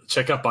 Maybe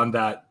check up on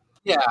that.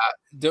 Yeah,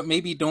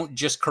 maybe don't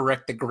just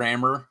correct the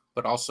grammar,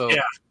 but also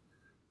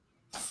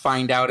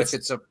find out if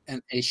it's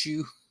an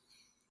issue.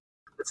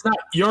 It's not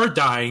you're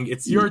dying;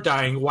 it's you're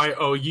dying.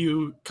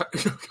 YOURE.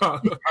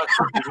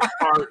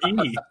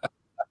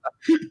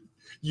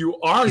 You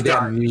are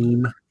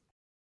dying. Meme.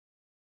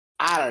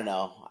 I don't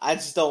know. I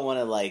just don't want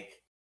to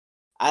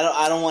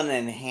I don't want to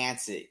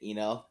enhance it. You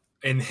know.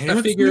 Enhance.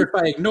 I figure if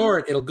I ignore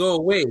it, it'll go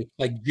away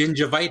like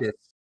gingivitis.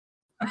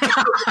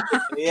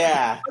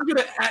 Yeah.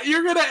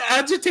 You're gonna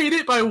agitate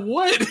it by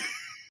what?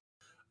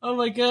 Oh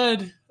my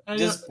god!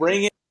 Just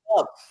bring it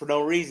up for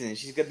no reason.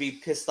 She's gonna be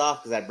pissed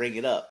off because I bring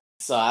it up.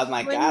 So I'm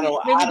like,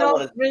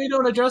 maybe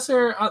don't address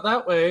her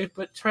that way,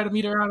 but try to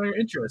meet her on her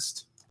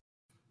interest.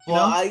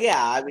 Well,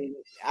 I mean,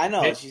 I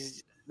know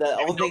she's the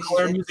only thing. Call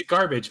her music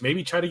garbage.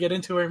 Maybe try to get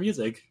into her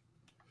music.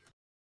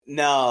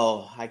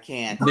 No, I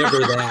can't. Never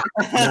that.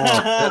 No,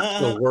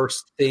 that's the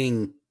worst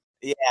thing.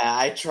 Yeah,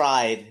 I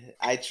tried.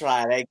 I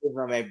gave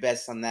her my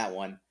best on that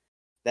one.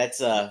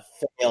 That's a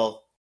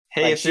fail.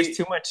 Hey, if there's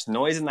too much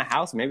noise in the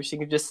house, maybe she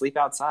could just sleep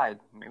outside.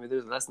 Maybe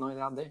there's less noise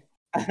out there.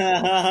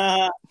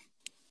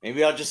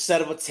 Maybe I'll just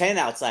set up a tent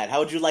outside. How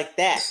would you like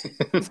that?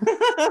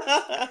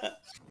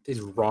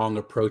 These wrong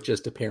approaches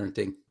to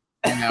parenting.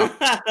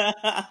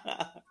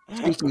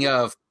 Speaking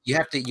of, you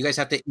guys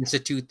have to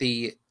institute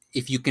the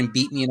if you can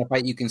beat me in a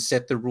fight, you can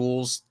set the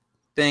rules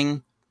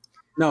thing.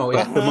 No,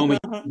 at the moment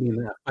you beat me in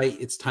that fight,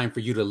 it's time for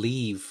you to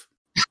leave.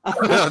 That's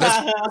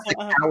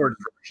the coward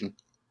version.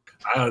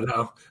 I don't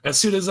know. As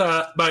soon as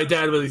I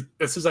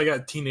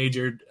got a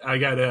teenager, I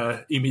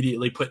got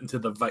immediately put into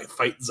the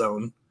fight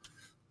zone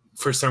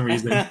for some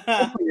reason.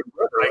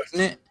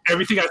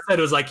 Everything I said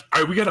was like,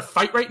 "Are we gonna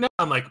fight right now?"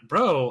 I'm like,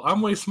 "Bro,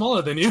 I'm way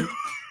smaller than you."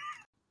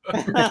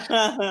 That's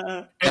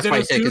why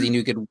I said because he knew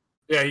he could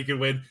Yeah, he could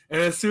win.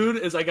 And as soon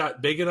as I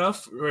got big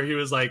enough where he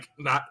was like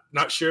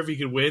not sure if he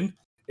could win,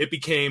 it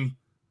became,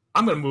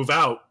 I'm gonna move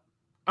out.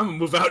 I'm gonna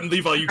move out and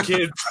leave all you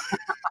kids.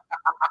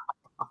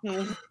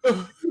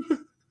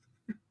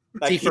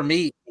 See, for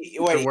me,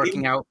 they're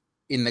working out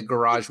in the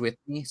garage with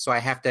me, so I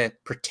have to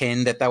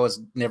pretend that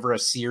was never a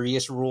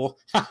serious rule.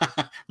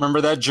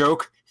 Remember that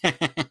joke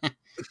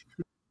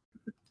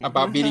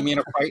about beating me in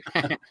a fight?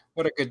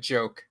 What a good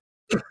joke.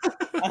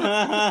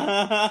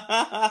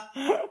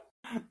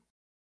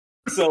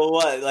 So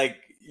what? Like,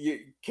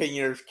 can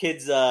your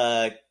kids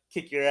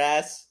kick your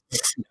ass?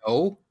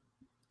 No.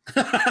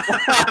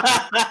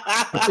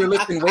 But they're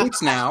lifting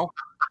weights now.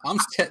 I'm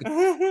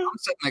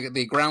setting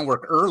the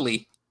groundwork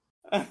early.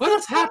 What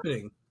is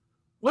happening?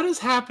 What is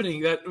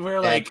happening that we're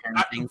like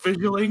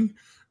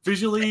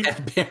visually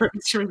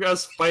picturing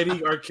us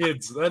fighting our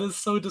kids? That is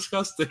so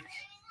disgusting.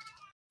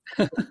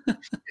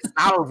 It's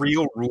not a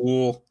real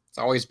rule. It's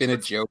always been a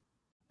joke.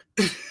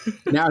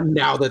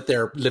 Now that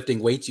they're lifting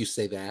weights, you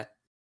say that.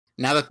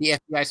 Now that the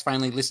FBI is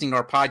finally listening to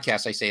our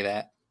podcast, I say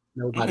that.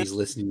 Nobody's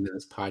listening to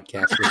this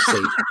podcast. We're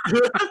safe.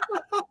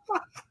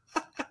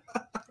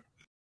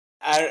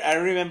 I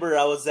remember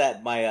I was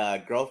at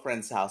my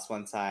girlfriend's house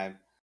one time,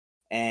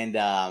 and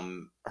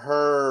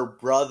her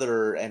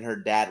brother and her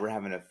dad were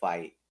having a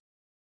fight,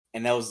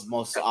 and that was the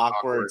most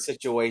awkward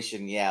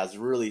situation. Yeah, it was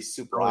really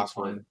super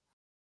awkward. Fun.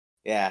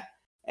 Yeah,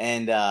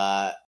 and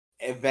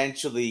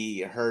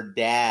eventually her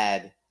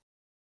dad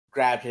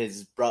grabbed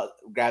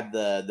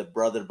the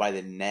brother by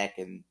the neck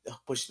and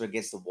pushed him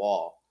against the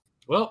wall.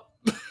 Well,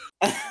 you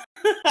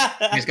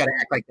just got to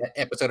act like that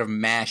episode of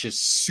MASH is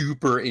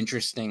super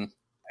interesting.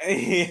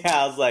 Yeah,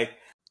 I was like,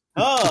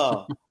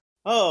 oh,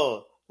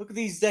 look at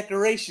these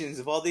decorations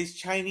of all these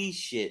Chinese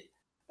shit.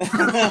 Is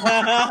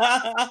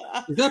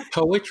that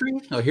poetry?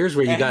 Oh, here's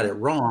where you got it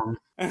wrong.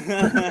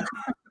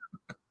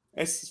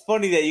 It's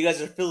funny that you guys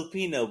are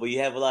Filipino, but you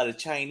have a lot of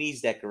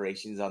Chinese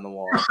decorations on the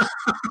wall.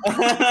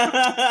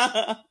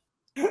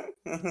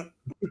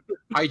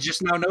 I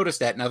just now noticed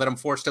that, now that I'm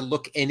forced to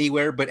look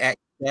anywhere but at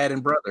dad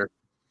and brother.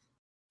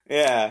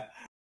 Yeah.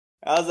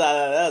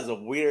 That was a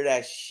weird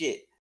ass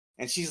shit.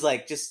 And she's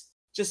like, just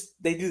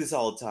they do this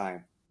all the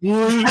time.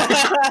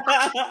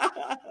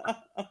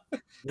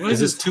 Is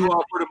this too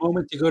awkward a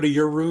moment to go to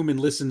your room and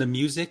listen to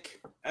music?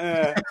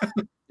 The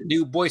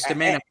new Boyz II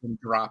Men album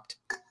dropped.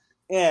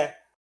 Yeah.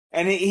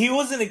 And he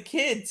wasn't a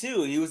kid,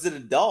 too. He was an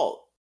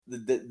adult,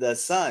 the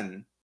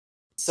son.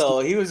 So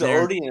he was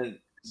already an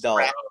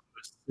adult.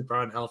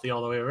 Super unhealthy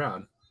all the way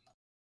around.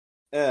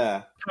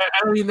 Yeah.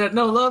 I mean, at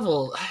no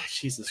level,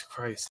 Jesus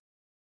Christ.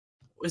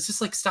 It's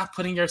just like, stop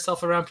putting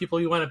yourself around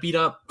people you want to beat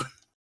up.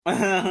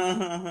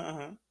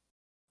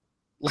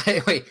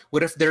 Wait,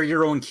 what if they're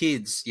your own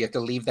kids? You have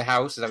to leave the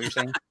house? Is that what you're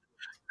saying?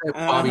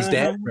 Bobby's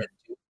dad.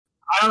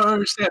 I don't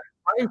understand.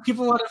 Why do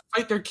people want to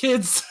fight their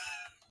kids?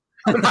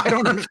 I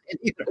don't understand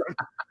either.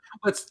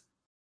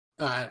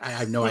 I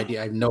have no idea.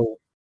 I have no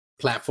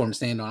platform to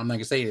stand on. I'm not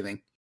going to say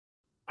anything.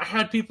 I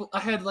had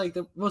like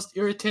the most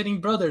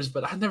irritating brothers,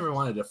 but I never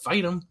wanted to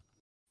fight them.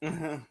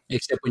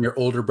 Except when your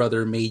older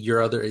brother made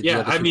your other.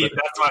 Yeah, I mean,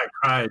 that's why I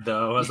cried,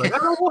 though. I was like, I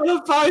don't want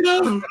to fight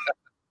him.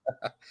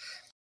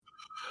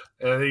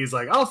 And he's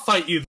like, I'll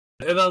fight you.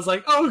 And I was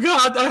like, oh,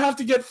 God, I have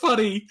to get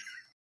funny.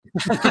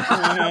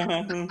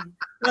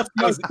 That's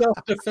my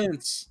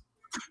self-defense.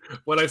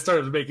 When I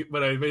started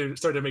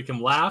to make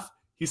him laugh,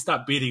 he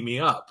stopped beating me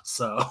up.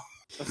 So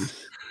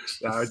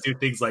I would do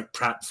things like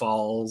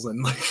pratfalls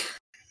and like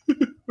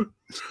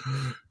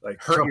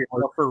hurt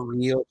yourself for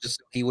real, just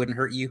so he wouldn't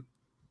hurt you.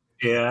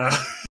 Yeah.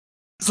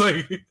 It's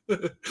like,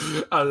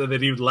 and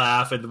then he would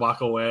laugh and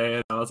walk away,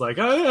 and I was like,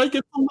 I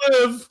get to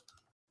live.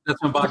 That's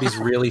when Bobby's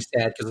really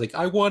sad because, like,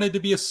 I wanted to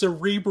be a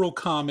cerebral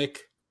comic.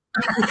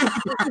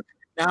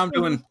 Now I'm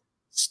doing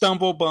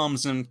stumble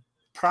bums and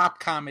prop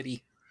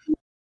comedy.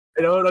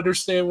 I don't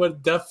understand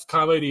what deaf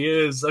comedy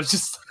is. I'm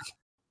just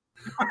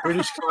like,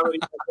 British comedy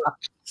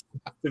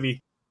to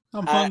me.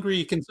 I'm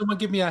hungry. Can someone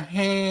give me a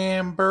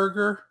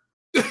hamburger?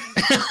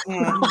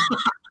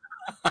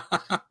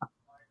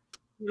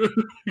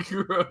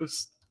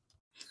 Gross.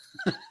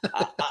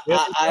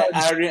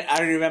 I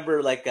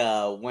remember, like,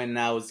 when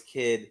I was a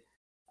kid,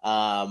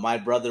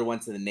 my brother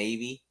went to the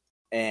Navy,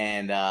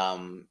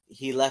 and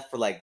he left for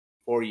like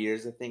 4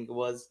 years, I think it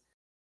was.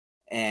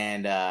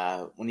 And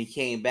when he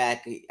came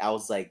back, I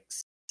was like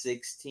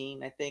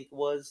 16, I think it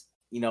was.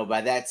 You know, by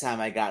that time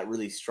I got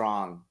really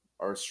strong,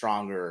 or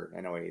stronger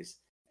anyways.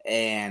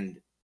 And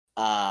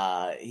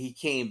he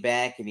came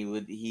back, and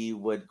he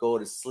would go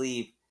to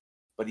sleep,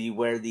 but he'd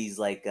wear these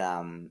like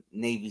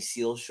Navy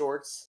SEAL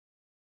shorts,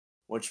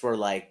 which were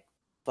like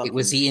fucking...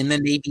 Was he in the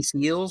Navy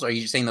SEALs? Or are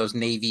you saying those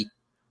Navy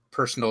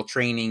personal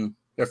training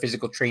or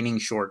physical training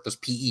shorts, those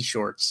PE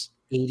shorts?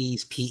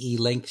 80s PE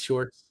length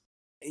shorts?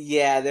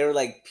 Yeah, they were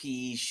like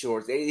PE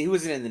shorts. He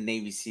wasn't in the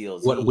Navy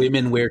SEALs. What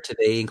women wear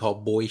today and call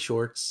boy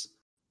shorts?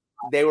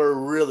 They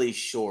were really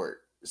short,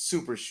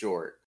 super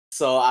short.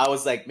 So I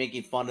was like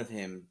making fun of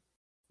him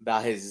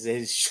about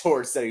his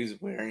shorts that he was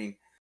wearing.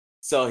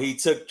 So he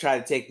tried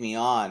to take me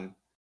on,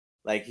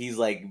 Like he's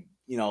like,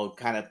 you know,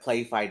 kind of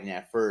play fighting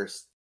at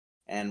first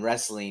and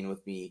wrestling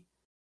with me.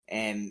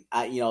 And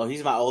I, you know,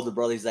 he's my older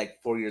brother. He's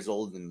like 4 years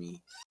older than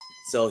me.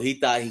 So he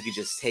thought he could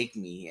just take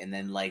me and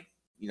then like,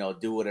 you know,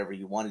 do whatever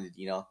he wanted,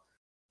 you know.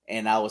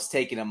 And I was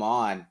taking him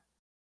on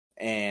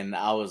and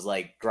I was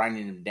like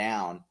grinding him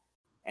down.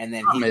 And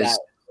then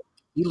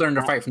he learned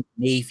to fight from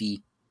the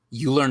Navy.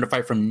 You learned to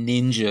fight from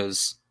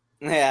ninjas.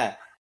 Yeah.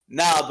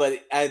 No,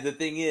 but the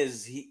thing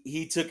is,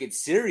 he took it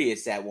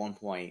serious at one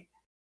point.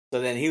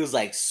 So then he was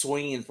like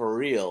swinging for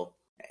real.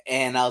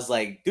 And I was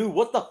like, dude,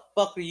 what the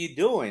fuck are you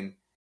doing?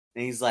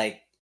 And he's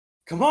like,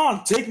 come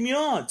on, take me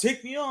on.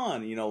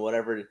 You know,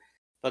 whatever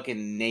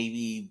fucking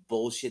Navy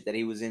bullshit that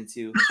he was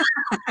into.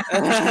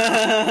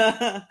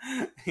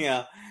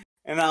 Yeah.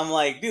 And I'm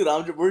like, dude,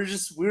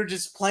 we were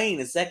just playing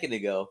a second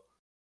ago.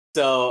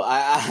 So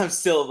I'm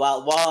still,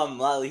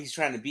 while he's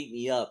trying to beat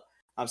me up,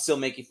 I'm still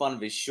making fun of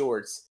his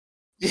shorts.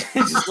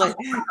 Just like,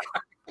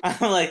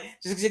 I'm like,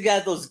 just because you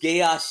got those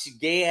gay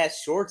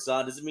ass shorts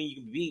on doesn't mean you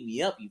can beat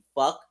me up, you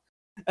fuck.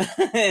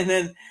 and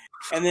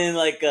then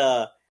like,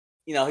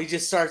 you know, he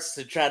just starts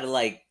to try to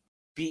like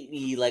beat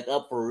me like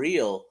up for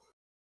real.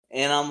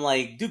 And I'm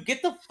like, dude,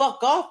 get the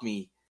fuck off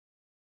me.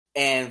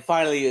 And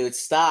finally it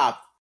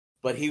stopped.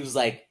 But he was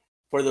like,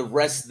 for the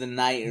rest of the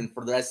night and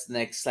for the rest of the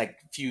next like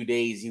few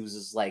days, he was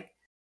just like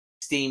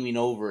steaming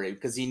over it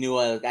because he knew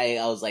I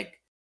was like,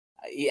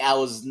 I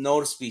was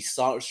noticeably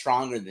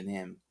stronger than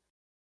him.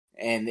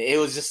 And it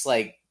was just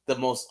like the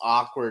most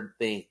awkward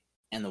thing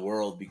in the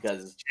world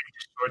because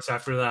shorts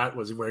after that,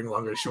 was he wearing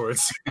longer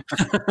shorts?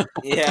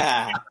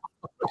 Yeah.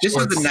 This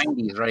was the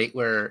 90s, right?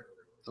 Where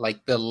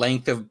like the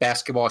length of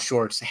basketball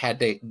shorts had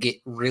to get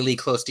really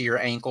close to your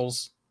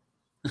ankles.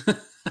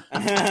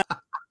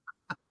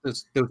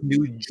 those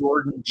new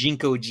Jordan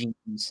Jinko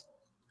jeans.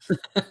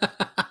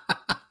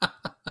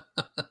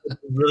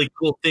 Really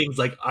cool things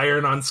like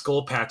iron-on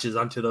skull patches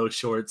onto those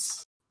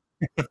shorts.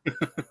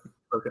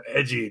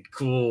 Edgy,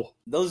 cool.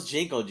 Those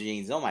Jinko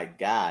jeans, oh my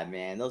god,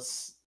 man!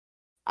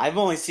 I've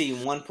only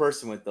seen one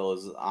person with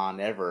those on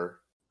ever.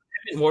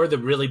 I didn't wear the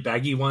really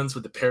baggy ones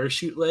with the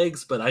parachute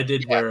legs, but I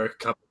did wear a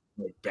couple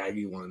like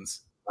baggy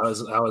ones.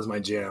 That was my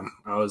jam.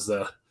 I was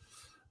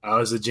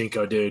a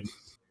Jinko dude.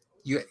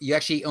 You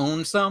actually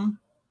own some?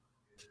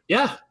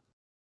 Yeah.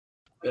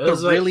 The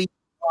really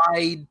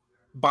wide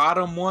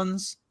bottom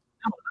ones?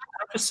 No,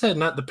 I just said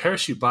not the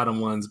parachute bottom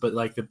ones, but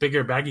like the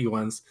bigger baggy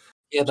ones.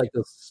 He had like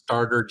those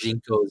starter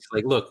Jinkos.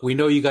 Like, look, we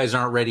know you guys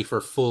aren't ready for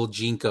full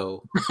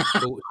Jinko.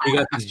 But we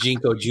got these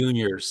Jinko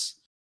Juniors.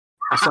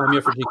 I saw me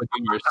up for Jinko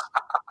Juniors.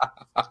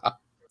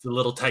 The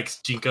little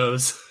Tykes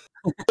Jinkos.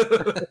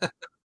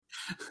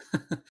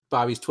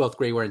 Bobby's 12th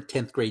grade wearing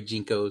 10th grade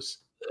Jinkos.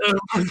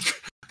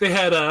 They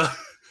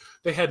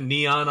had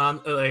neon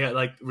on. They had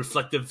like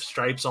reflective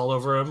stripes all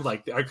over them.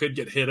 Like I could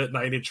get hit at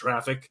night in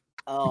traffic.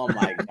 Oh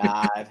my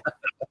god!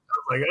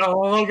 Like,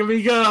 oh, look at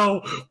me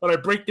go! When I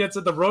break dance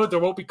at the road, there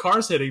won't be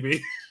cars hitting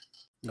me.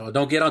 No,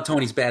 don't get on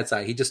Tony's bad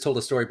side. He just told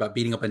a story about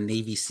beating up a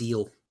Navy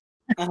SEAL.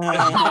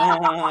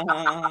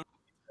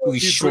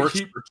 Who's short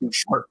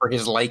for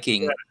his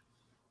liking. Yeah.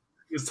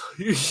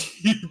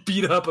 He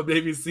beat up a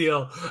Navy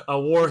SEAL, a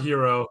war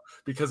hero,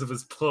 because of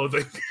his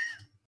clothing.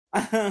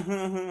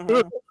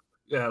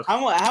 Yeah.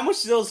 How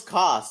much do those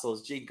cost?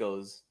 Those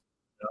Jinkos?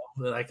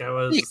 Like I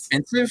was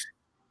expensive.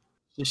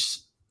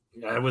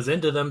 I was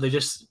into them. They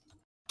just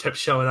kept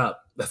showing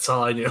up. That's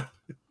all I knew.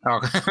 Oh.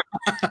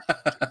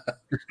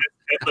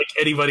 Like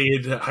anybody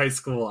in high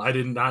school, I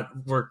did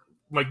not work.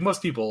 Like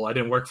most people, I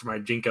didn't work for my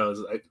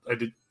Jinkos.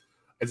 I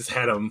just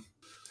had them.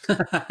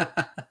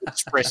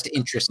 Expressed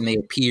interest, and they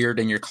appeared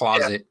in your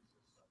closet.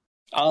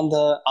 Yeah. On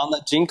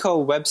the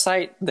Jinko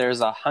website,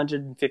 there's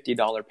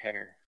 $150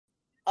 pair.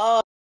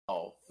 Oh,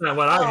 not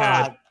what I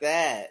had.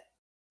 That.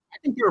 I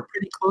think you were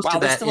pretty close to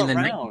that in the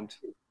 90s.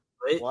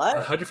 Wait, what?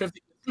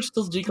 150? There's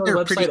still Jinko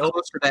website pretty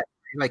close to that,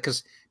 like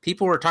because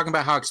people were talking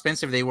about how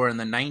expensive they were in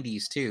the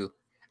 90s too.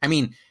 I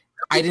mean,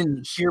 I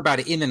didn't hear about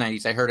it in the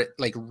 90s. I heard it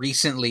like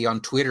recently on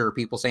Twitter,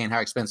 people saying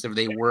how expensive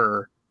they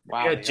were.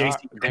 Wow,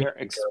 they're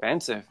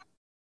expensive.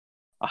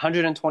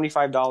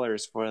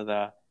 $125 for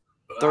the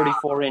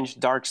 34-inch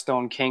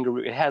Darkstone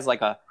kangaroo. It has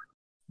like a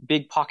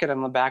big pocket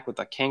on the back with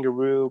a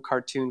kangaroo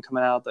cartoon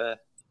coming out.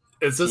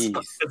 Is this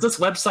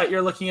website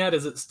you're looking at?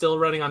 Is it still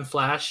running on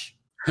Flash?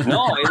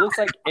 No, it looks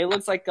like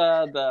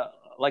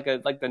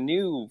the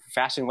new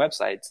fashion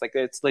websites. Like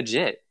it's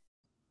legit.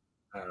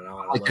 I don't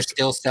know. Like they're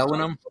still selling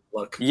them.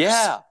 Look,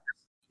 yeah.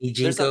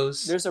 There's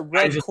a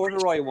red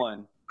corduroy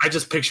one. I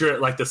just picture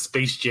it like the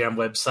Space Jam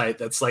website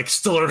that's like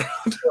still around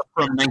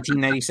from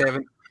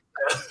 1997.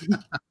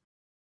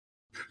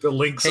 The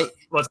links. Hey,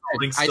 what's the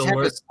links still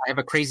work? I have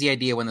a crazy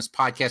idea. When this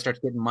podcast starts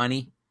getting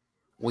money,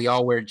 we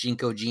all wear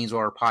Jinko jeans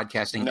while we're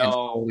podcasting and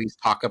always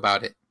talk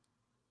about it.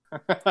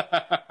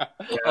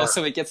 Yeah. Oh,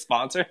 so it gets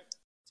sponsored?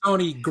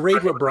 Tony,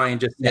 grade what Brian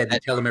just said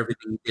and tell him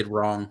everything he did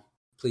wrong,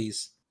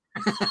 please.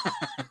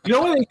 You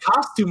know what? They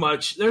cost too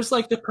much. There's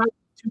like the price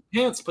of 2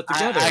 pants put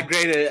together. I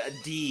graded a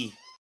D.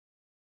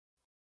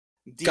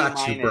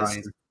 Got you,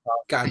 Brian.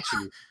 Got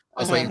you.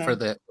 I was waiting for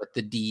what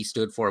the D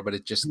stood for, but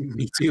it just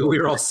Me too. We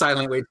were all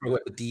silent waiting for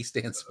what the D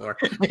stands for.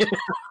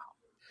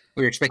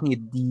 We were expecting a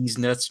D's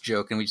nuts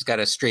joke, and we just got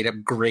a straight up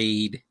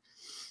grade.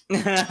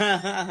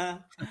 Wow.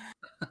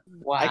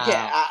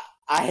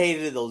 I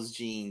hated those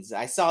jeans.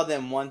 I saw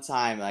them one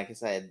time, like I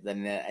said,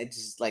 and I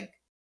just like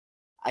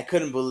I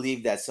couldn't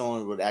believe that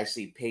someone would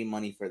actually pay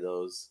money for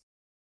those.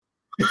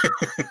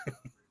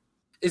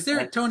 Is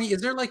there, Tony,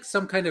 is there like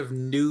some kind of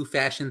new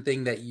fashion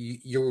thing that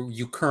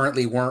you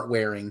currently weren't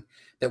wearing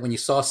that when you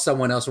saw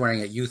someone else wearing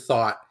it, you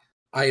thought,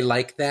 I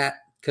like that?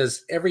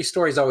 Because every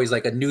story is always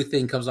like a new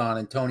thing comes on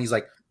and Tony's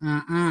like,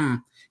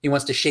 he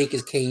wants to shake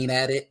his cane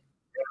at it.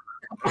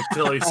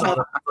 Until he saw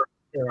a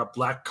pair of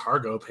black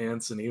cargo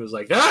pants and he was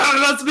like,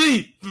 that's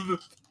me!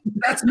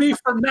 That's me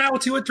from now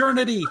to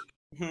eternity.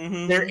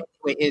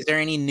 Is there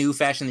any new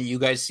fashion that you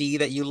guys see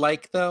that you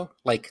like, though?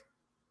 Like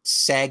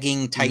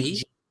sagging tight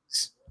jeans?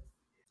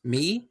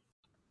 Me?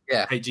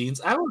 Yeah. Tight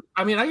jeans. I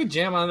could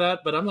jam on that,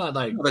 but I'm not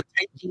like the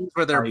tight jeans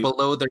where they're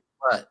below their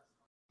butt.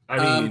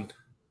 I mean,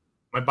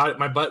 my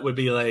butt would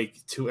be like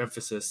too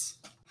emphasis.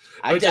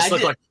 It would just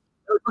look like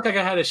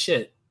I had a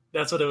shit.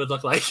 That's what it would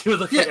look like. It would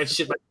look like I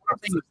shit my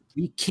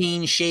You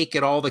keen shake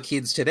at all the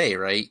kids today,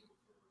 right?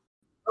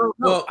 Oh,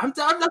 no, well, I'm not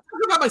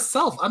talking about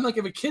myself. I'm like,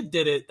 if a kid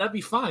did it, that'd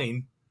be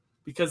fine.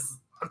 Because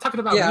I'm talking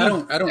about me.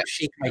 I don't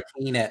shake my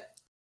cane at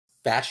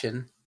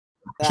fashion.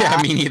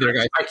 Yeah, me neither,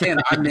 guys. I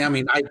can't. I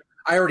mean, I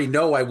already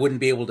know I wouldn't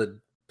be able to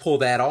pull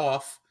that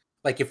off.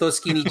 Like if those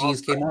skinny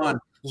jeans came on,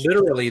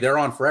 literally they're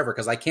on forever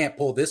because I can't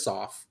pull this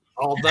off.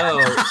 Although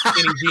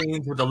skinny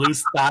jeans with a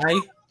loose thigh,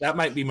 that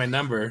might be my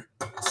number.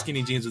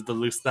 Skinny jeans with the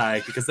loose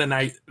thigh, because then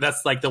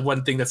that's like the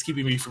one thing that's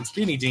keeping me from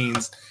skinny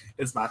jeans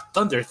is my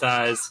thunder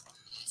thighs.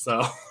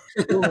 So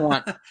you're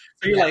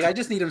like, I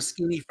just need them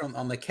skinny from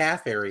on the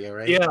calf area,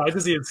 right? Yeah, I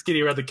just need them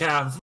skinny around the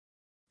calf.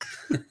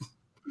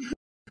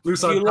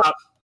 Loose on top.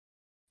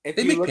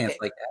 They make pants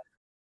like that.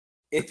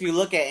 If you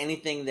look at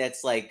anything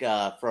that's like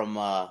from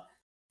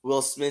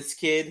Will Smith's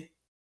kid,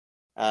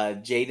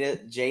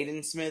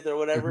 Jaden Smith or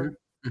whatever,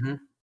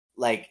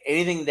 like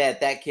anything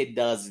that kid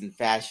does in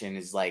fashion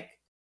is like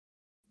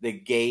the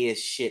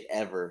gayest shit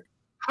ever.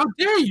 How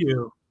dare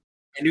you?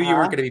 I knew you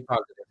weren't going to be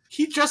positive.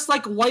 He dressed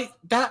like white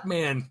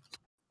Batman.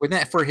 Wasn't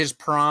that for his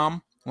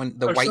prom? When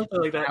the white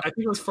something like that. I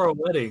think it was for a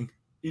wedding.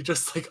 He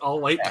dressed like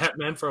all white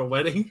Batman for a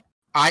wedding.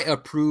 I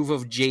approve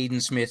of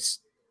Jaden Smith's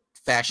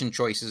fashion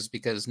choices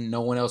because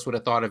no one else would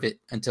have thought of it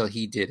until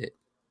he did it.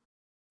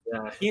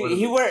 Yeah,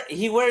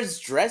 he wears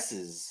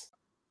dresses.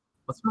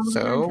 What's wrong with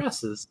wearing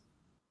dresses?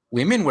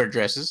 Women wear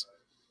dresses.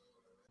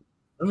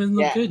 Women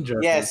look good in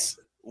dresses. Yes,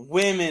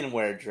 women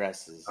wear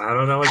dresses. I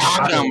don't know what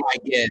I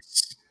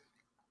guess.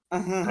 I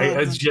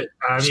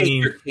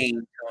mean,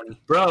 cane, Tony.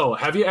 Bro,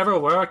 have you ever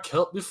worn a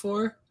kilt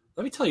before?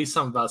 Let me tell you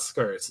something about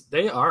skirts.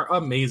 They are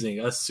amazing.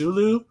 A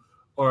Sulu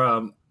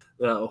or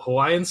the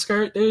Hawaiian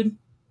skirt, dude.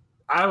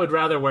 I would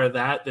rather wear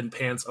that than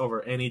pants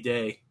over any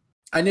day.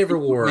 I never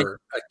wore a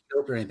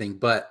kilt or anything,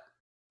 but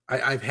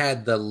I've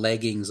had the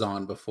leggings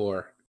on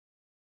before.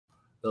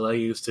 The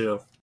leggings too.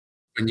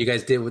 When you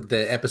guys did with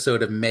the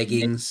episode of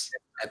Meggings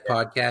at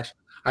podcast,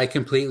 I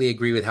completely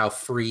agree with how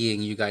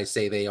freeing you guys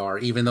say they are,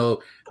 even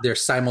though they're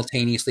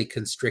simultaneously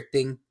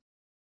constricting.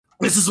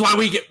 This is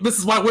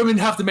why women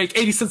have to make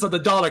 80 cents on the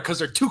dollar because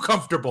they're too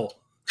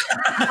comfortable.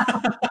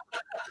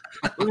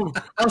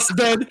 Us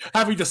men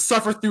having to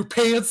suffer through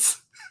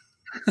pants.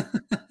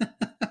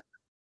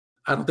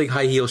 I don't think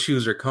high heel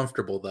shoes are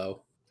comfortable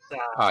though.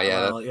 Oh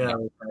yeah,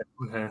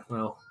 Okay,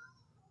 well,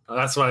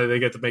 that's why they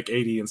get to make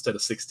 80 instead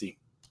of 60.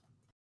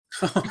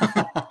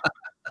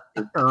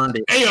 Earned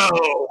it.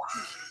 Ayo!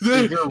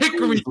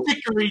 Hickory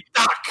dickory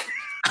dock!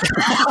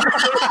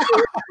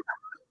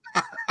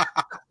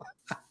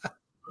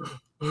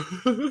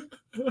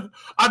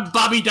 I'm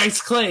Bobby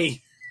Dice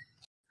Clay.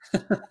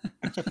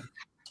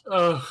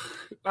 I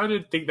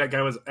didn't think that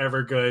guy was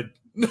ever good.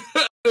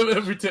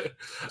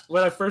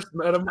 When I first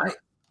met him, I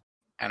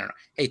don't know.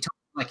 Hey, Tony,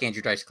 you like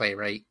Andrew Dice Clay,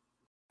 right?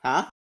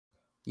 Huh?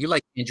 You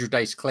like Andrew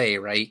Dice Clay,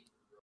 right?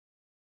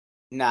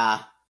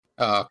 Nah.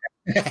 Oh,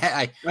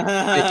 I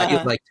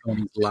feel like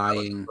Tony's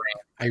lying.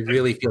 I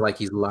really feel like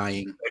he's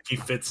lying. Like he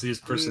fits his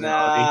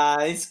personality.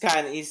 Nah, he's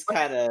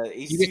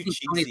too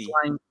cheesy.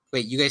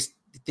 Wait, you guys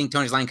think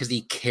Tony's lying because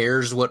he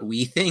cares what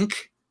we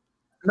think?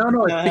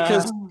 No,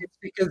 it's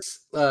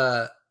because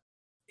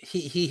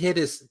he hit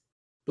his,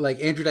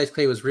 like, Andrew Dice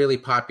Clay was really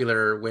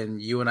popular when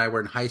you and I were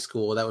in high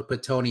school. That would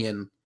put Tony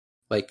in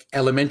like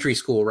elementary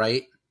school,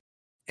 right?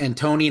 And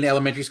Tony in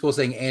elementary school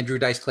saying Andrew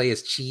Dice Clay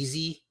is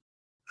cheesy.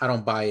 I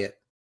don't buy it.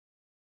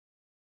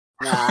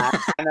 Nah,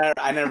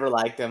 I never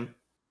liked him.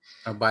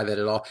 I don't buy that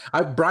at all.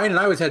 Brian and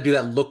I always had to do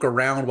that look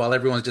around while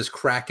everyone's just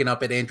cracking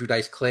up at Andrew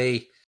Dice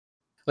Clay.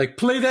 Like,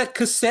 play that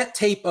cassette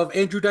tape of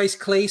Andrew Dice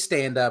Clay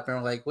stand up. And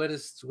we're like,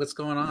 what's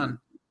going on?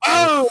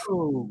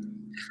 Oh!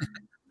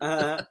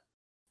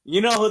 You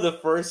know who the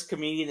first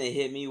comedian that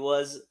hit me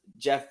was?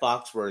 Jeff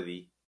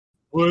Foxworthy.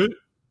 What?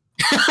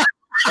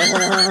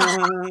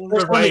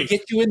 Right.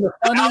 Get you in the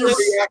funniest.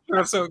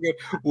 That's so good.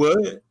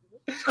 What?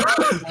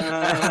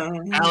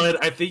 Alan,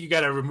 I think you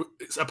got to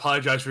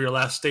apologize for your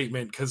last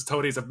statement because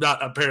Tony's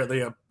not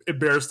apparently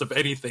embarrassed of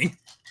anything.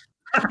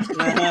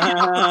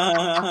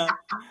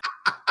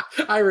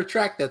 I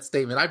retract that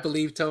statement. I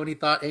believe Tony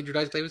thought Andrew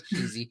Dice Clay was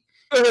cheesy.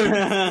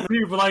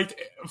 People like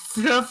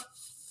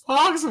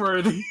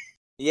Foxworthy.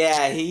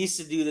 Yeah, he used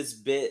to do this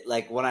bit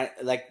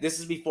this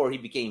is before he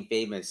became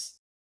famous.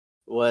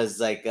 Was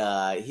like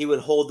he would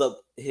hold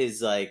up his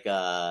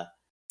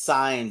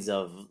signs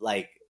of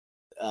redneck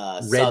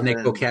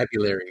Southern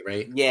vocabulary,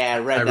 right? Yeah,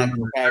 redneck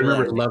vocabulary. I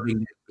remember loving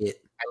that bit.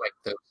 I like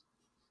those.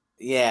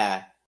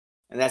 Yeah,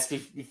 and that's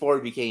before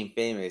he became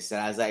famous.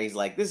 And I was like, he's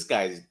like, this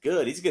guy's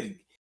good. He's good.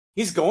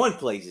 He's going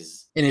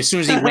places. And as soon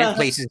as he went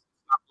places, I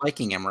stopped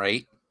liking him,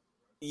 right?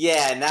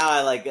 Yeah.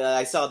 Now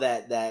I saw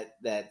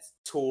that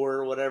tour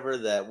or whatever,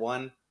 that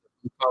one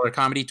Color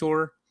comedy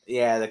tour.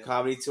 Yeah, the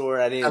comedy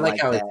tour. I didn't like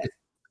how that. It's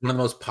one of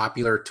the most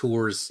popular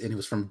tours, and it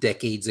was from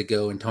decades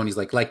ago. And Tony's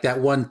like that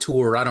one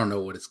tour. I don't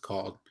know what it's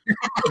called.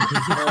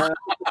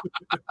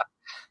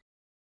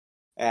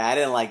 Yeah, I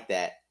didn't like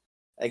that.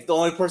 Like the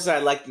only person I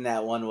liked in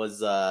that one was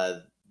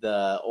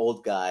the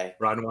old guy,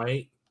 Ron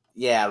White.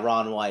 Yeah,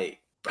 Ron White.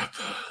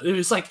 It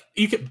was like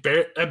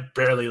I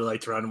barely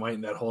liked Ron White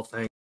in that whole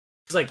thing.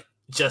 It's like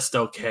just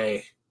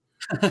okay.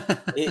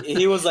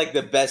 he was like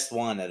the best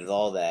one out of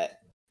all that.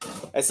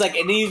 It's like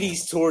any of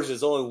these tours,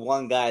 there's only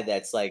one guy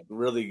that's like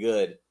really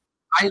good.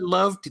 I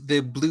loved the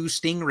Blue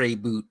Stingray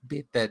boot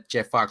bit that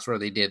Jeff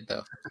Foxworthy did,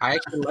 though. I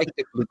actually liked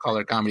the Blue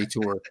Collar Comedy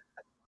Tour.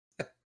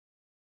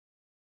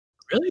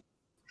 Really?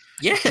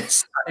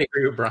 Yes. I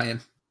agree with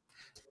Brian.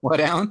 What,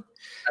 Alan?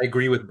 I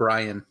agree with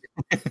Brian.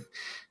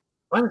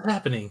 What is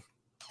happening?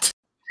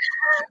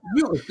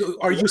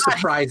 Are you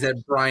surprised at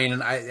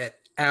at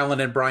Alan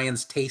and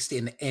Brian's taste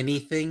in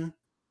anything?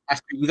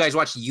 After you guys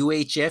watch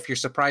UHF, you're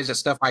surprised at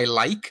stuff I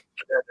like?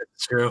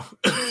 That's true.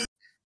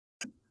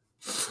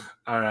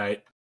 All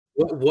right.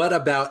 What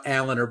about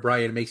Alan or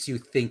Brian makes you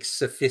think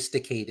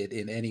sophisticated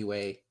in any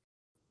way?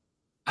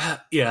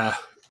 Yeah.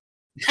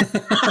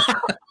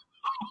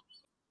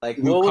 Like,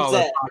 what was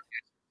that?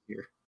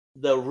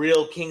 The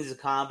Real Kings of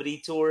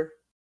Comedy tour?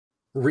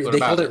 They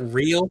called it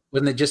Real?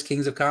 Wasn't it just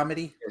Kings of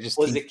Comedy?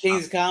 Was it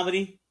Kings of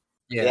Comedy?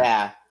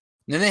 Yeah.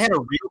 And then they had a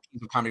Real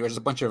Kings of Comedy, where there's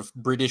a bunch of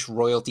British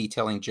royalty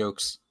telling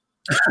jokes.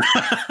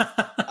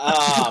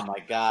 Oh, my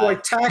God. So I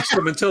taxed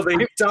them until they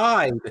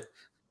died.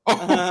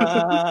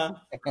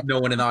 No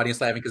one in the audience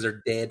laughing because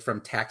they're dead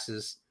from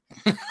taxes.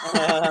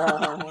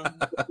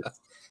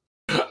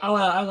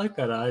 I like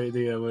that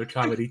idea with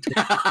comedy too.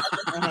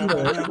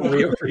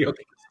 Real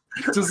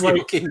Just like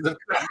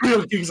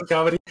Real Kings of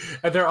Comedy,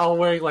 and they're all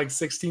wearing like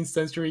 16th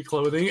century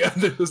clothing, and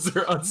they're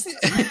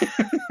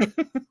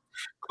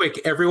Quick,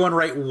 everyone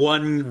write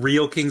one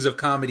Real Kings of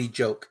Comedy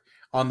joke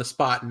on the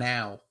spot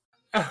now.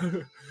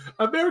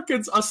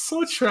 Americans are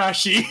so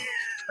trashy.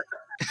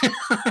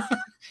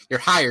 You're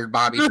hired,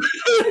 Bobby.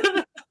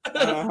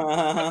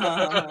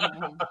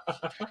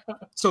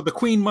 So the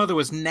Queen Mother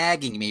was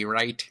nagging me,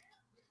 right?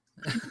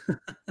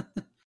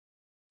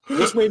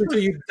 Just wait until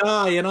you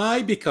die and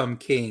I become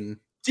king.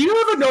 Do you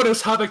ever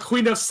notice how the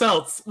Queen of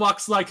Celts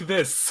walks like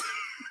this?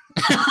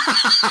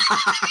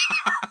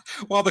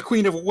 While the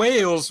Queen of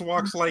Wales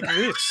walks like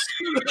this.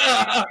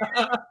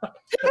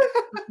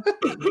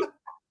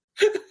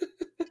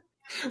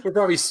 We're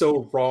probably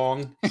so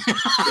wrong.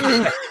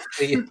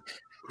 Hey,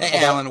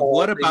 Alan,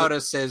 what about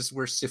us says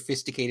we're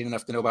sophisticated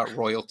enough to know about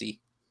royalty?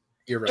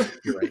 You're right.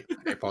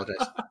 I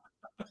apologize.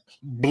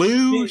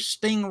 Blue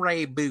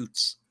Stingray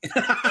boots.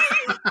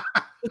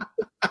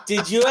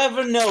 Did you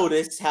ever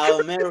notice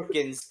how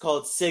Americans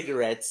called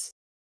cigarettes?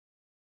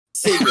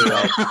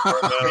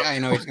 I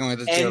know he's going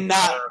with this and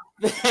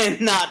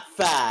joke. not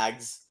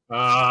fags.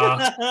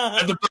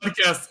 At the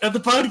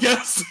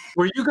podcast.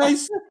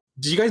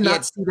 Did you guys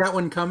not see that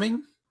one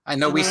coming? I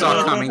know we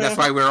saw it coming. That's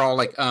why we were all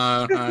like,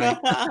 I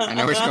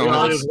know what's going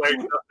on.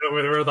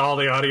 With all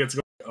the audience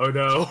going, oh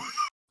no.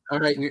 All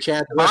right,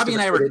 Chad. Bobby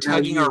and I were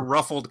tugging our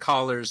ruffled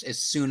collars as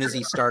soon as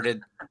he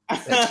started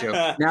that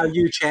joke. Now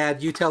you,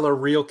 Chad, you tell a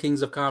Real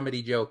Kings of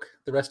Comedy joke.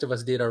 The rest of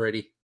us did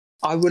already.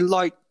 I would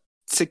like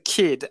to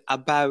kid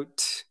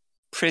about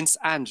Prince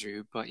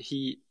Andrew, but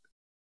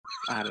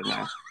I don't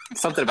know.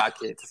 Something about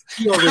kids.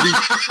 He already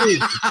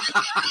did.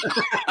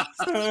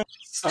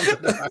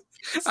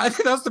 I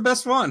think that was the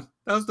best one.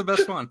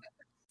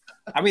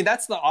 I mean,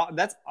 that's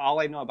all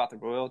I know about the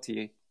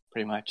royalty,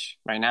 pretty much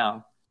right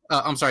now.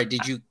 I'm sorry.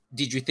 Did you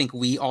think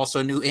we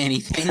also knew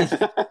anything?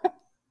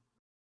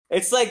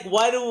 It's like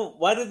why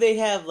do they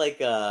have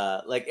like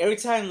every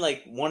time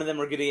like one of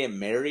them are gonna get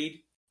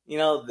married, you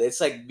know,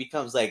 it's like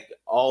becomes like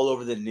all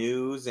over the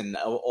news and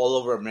all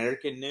over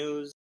American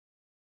news,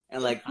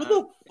 and like who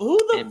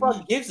the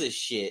fuck gives a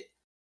shit?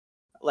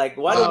 Like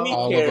why do we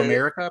all care? All of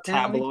America,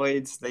 apparently?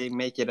 Tabloids, they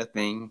make it a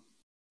thing.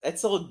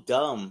 That's so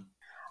dumb.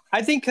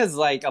 I think because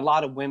like a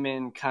lot of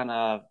women kind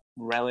of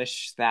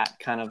relish that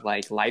kind of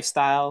like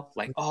lifestyle,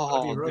 like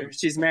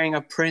she's marrying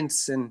a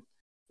prince, and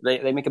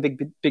they make a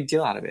big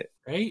deal out of it,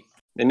 right?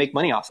 They make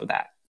money off of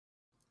that.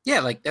 Yeah,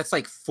 like that's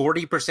like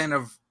 40%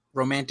 of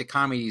romantic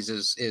comedies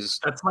is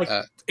that's like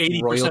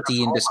 80%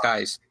 royalty in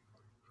disguise.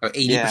 Or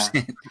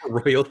 80%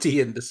 royalty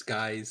in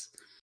disguise.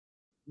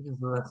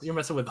 You're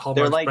messing with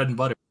Hallmark's bread and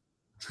butter.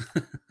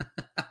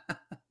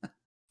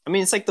 I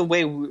mean, it's like the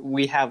way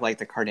we have like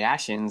the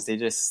Kardashians.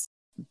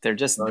 They're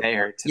just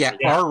there.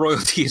 Our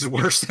royalty is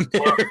worse than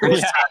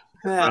theirs.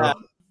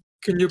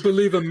 Can you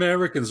believe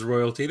Americans'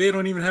 royalty? They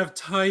don't even have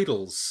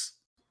titles.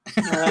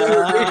 All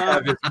they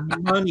have is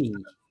money.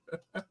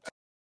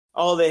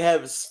 All they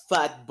have is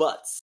fat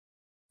butts.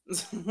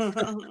 Got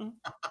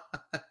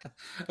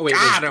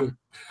him.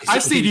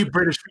 I've seen you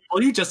British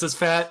people. You just as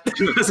fat.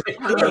 British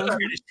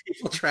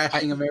people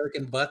trashing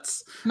American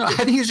butts. No, I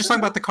think he was just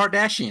talking about the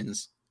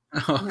Kardashians.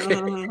 Okay.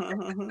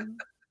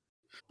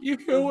 You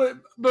hear what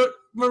but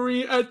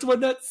Marie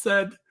Antoinette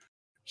said?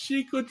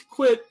 She could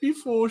quit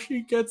before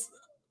she gets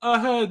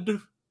ahead.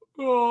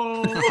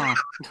 Oh.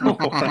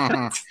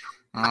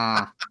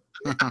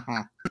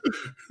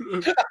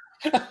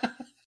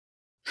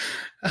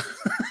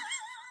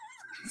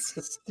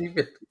 So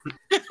stupid.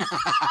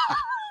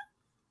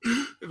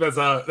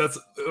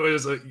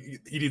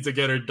 He needs to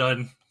get her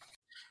done.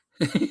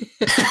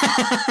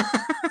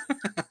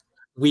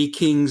 We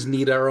kings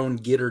need our own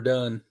get her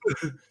done.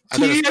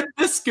 Tea and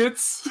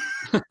biscuits.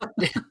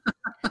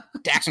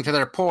 Tax them till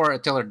they're poor,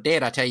 until they're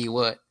dead, I tell you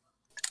what.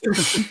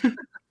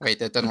 Wait,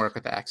 that doesn't work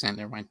with the accent.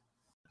 Never mind.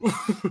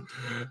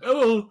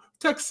 Oh,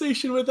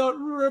 taxation without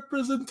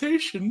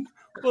representation.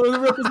 Or the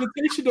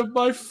representation of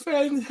my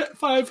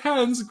 5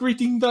 hands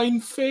greeting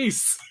thine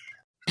face.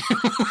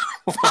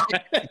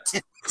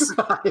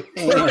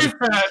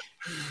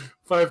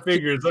 5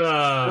 fingers.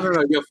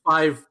 No, you have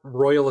 5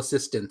 royal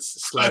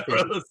assistants slapping.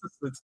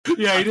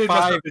 Yeah, he didn't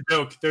mess up the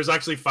joke. There's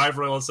actually 5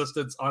 royal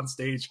assistants on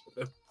stage.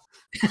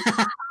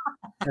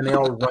 And they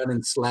all run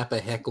and slap a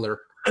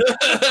heckler.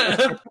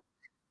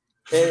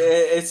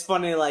 It's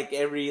funny, like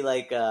every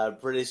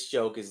British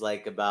joke is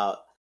like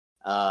about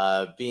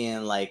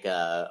being like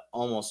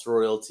almost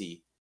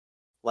royalty.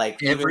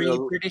 Like every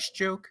British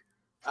joke?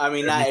 I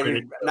mean, not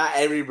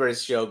every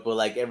British joke, but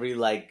like every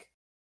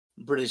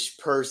British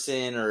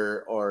person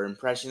or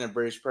impression of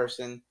British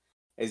person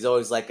is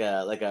always like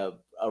a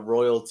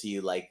royalty.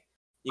 Like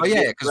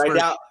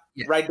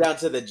right down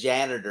to the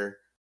janitor.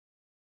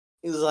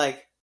 He was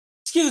like,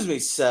 "Excuse me,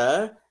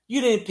 sir, you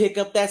didn't pick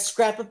up that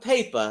scrap of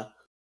paper."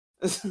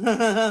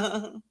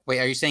 Wait,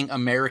 are you saying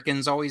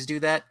Americans always do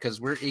that? Because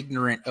we're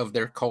ignorant of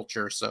their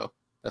culture, so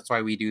that's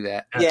why we do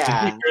that.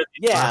 Yeah,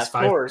 of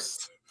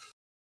course.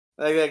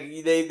 Like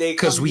they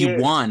because we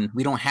won.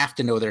 We don't have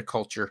to know their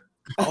culture.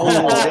 Oh,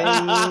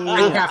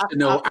 they have to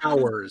know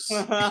ours.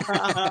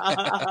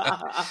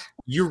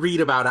 You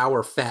read about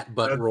our fat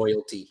butt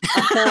royalty.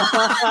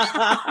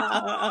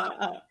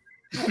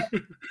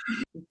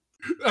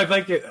 I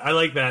like it. I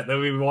like that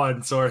we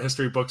won. So our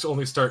history books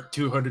only start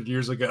 200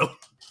 years ago.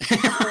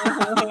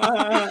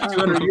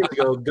 200 years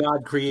ago,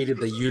 God created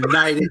the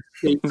United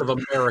States of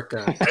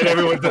America, and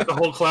the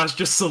whole class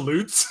just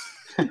salutes.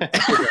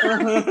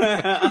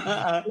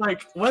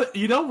 Like what?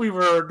 We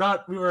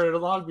were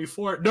long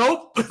before.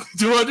 Nope,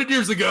 200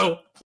 years ago.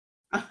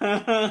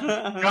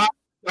 Got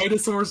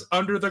dinosaurs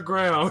under the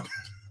ground.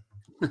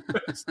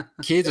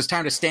 Kids, it's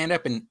time to stand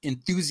up and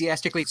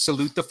enthusiastically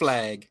salute the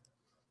flag.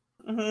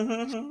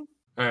 All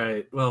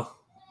right. Well,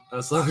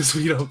 as long as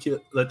we don't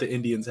let the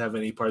Indians have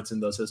any parts in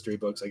those history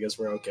books, I guess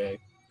we're okay.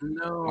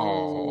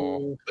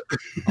 No.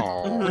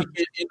 Oh.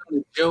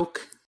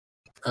 Joke.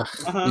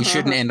 We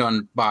shouldn't end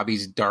on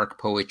Bobby's dark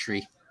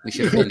poetry. We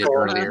should have ended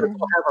earlier.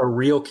 We'll have a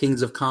real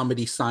Kings of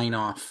Comedy sign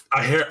off.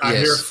 I hear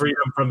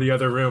freedom from the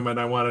other room, and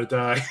I want to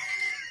die.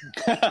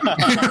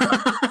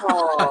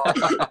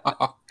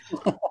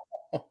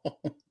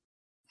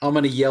 I'm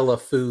gonna yell a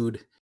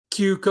food.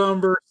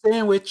 Cucumber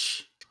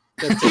sandwich.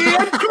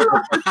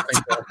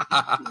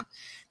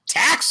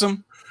 Tax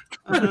them.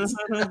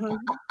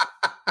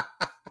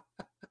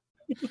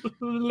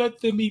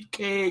 Let them eat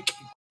cake.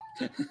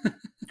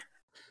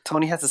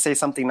 Tony has to say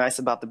something nice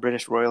about the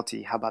British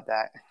royalty. How about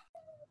that?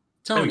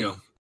 Tony,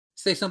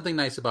 say something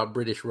nice about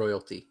British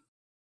royalty.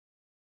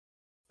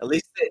 At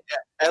least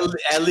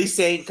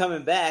they ain't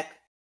coming back.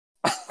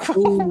 Not for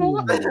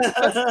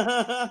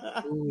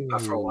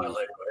a while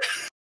anyway.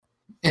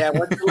 Yeah,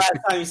 when's the last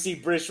time you see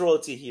British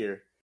royalty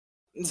here?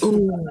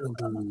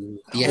 The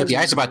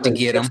FBI's about to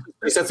get him.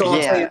 That's all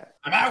I'm saying.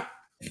 I'm out.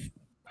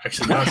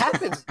 Actually, what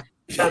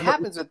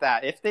happens with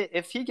that?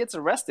 If he gets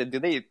arrested, do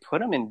they put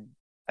him in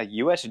a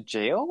U.S.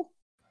 jail?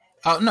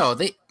 Oh no!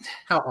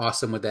 How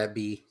awesome would that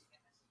be?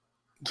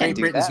 Great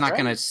Britain's not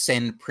going to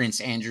send Prince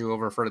Andrew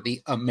over for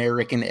the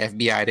American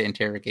FBI to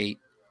interrogate.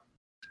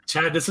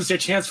 Chad, this is your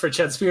chance for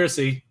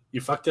Chadspiracy.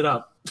 You fucked it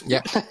up.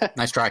 Yeah,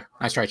 nice try,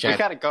 Chad. We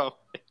gotta go.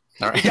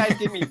 All right. You guys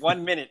give me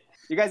 1 minute.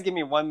 You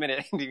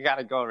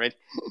gotta go, right?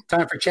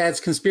 Time for Chad's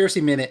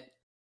Conspiracy Minute.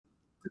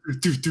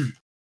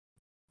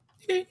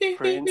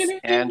 Prince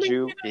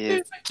Andrew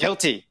is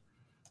guilty.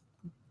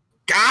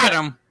 Got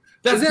him.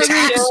 That's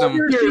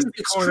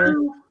It's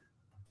true.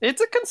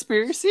 It's a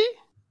conspiracy.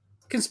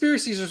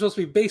 Conspiracies are supposed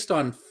to be based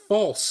on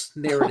false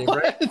narrative,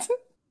 right?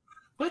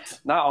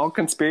 What? Not all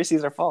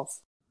conspiracies are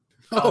false.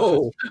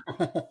 Oh,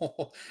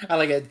 I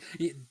like it.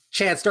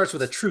 Chad starts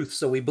with a truth,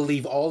 so we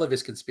believe all of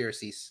his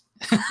conspiracies.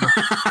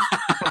 Atomic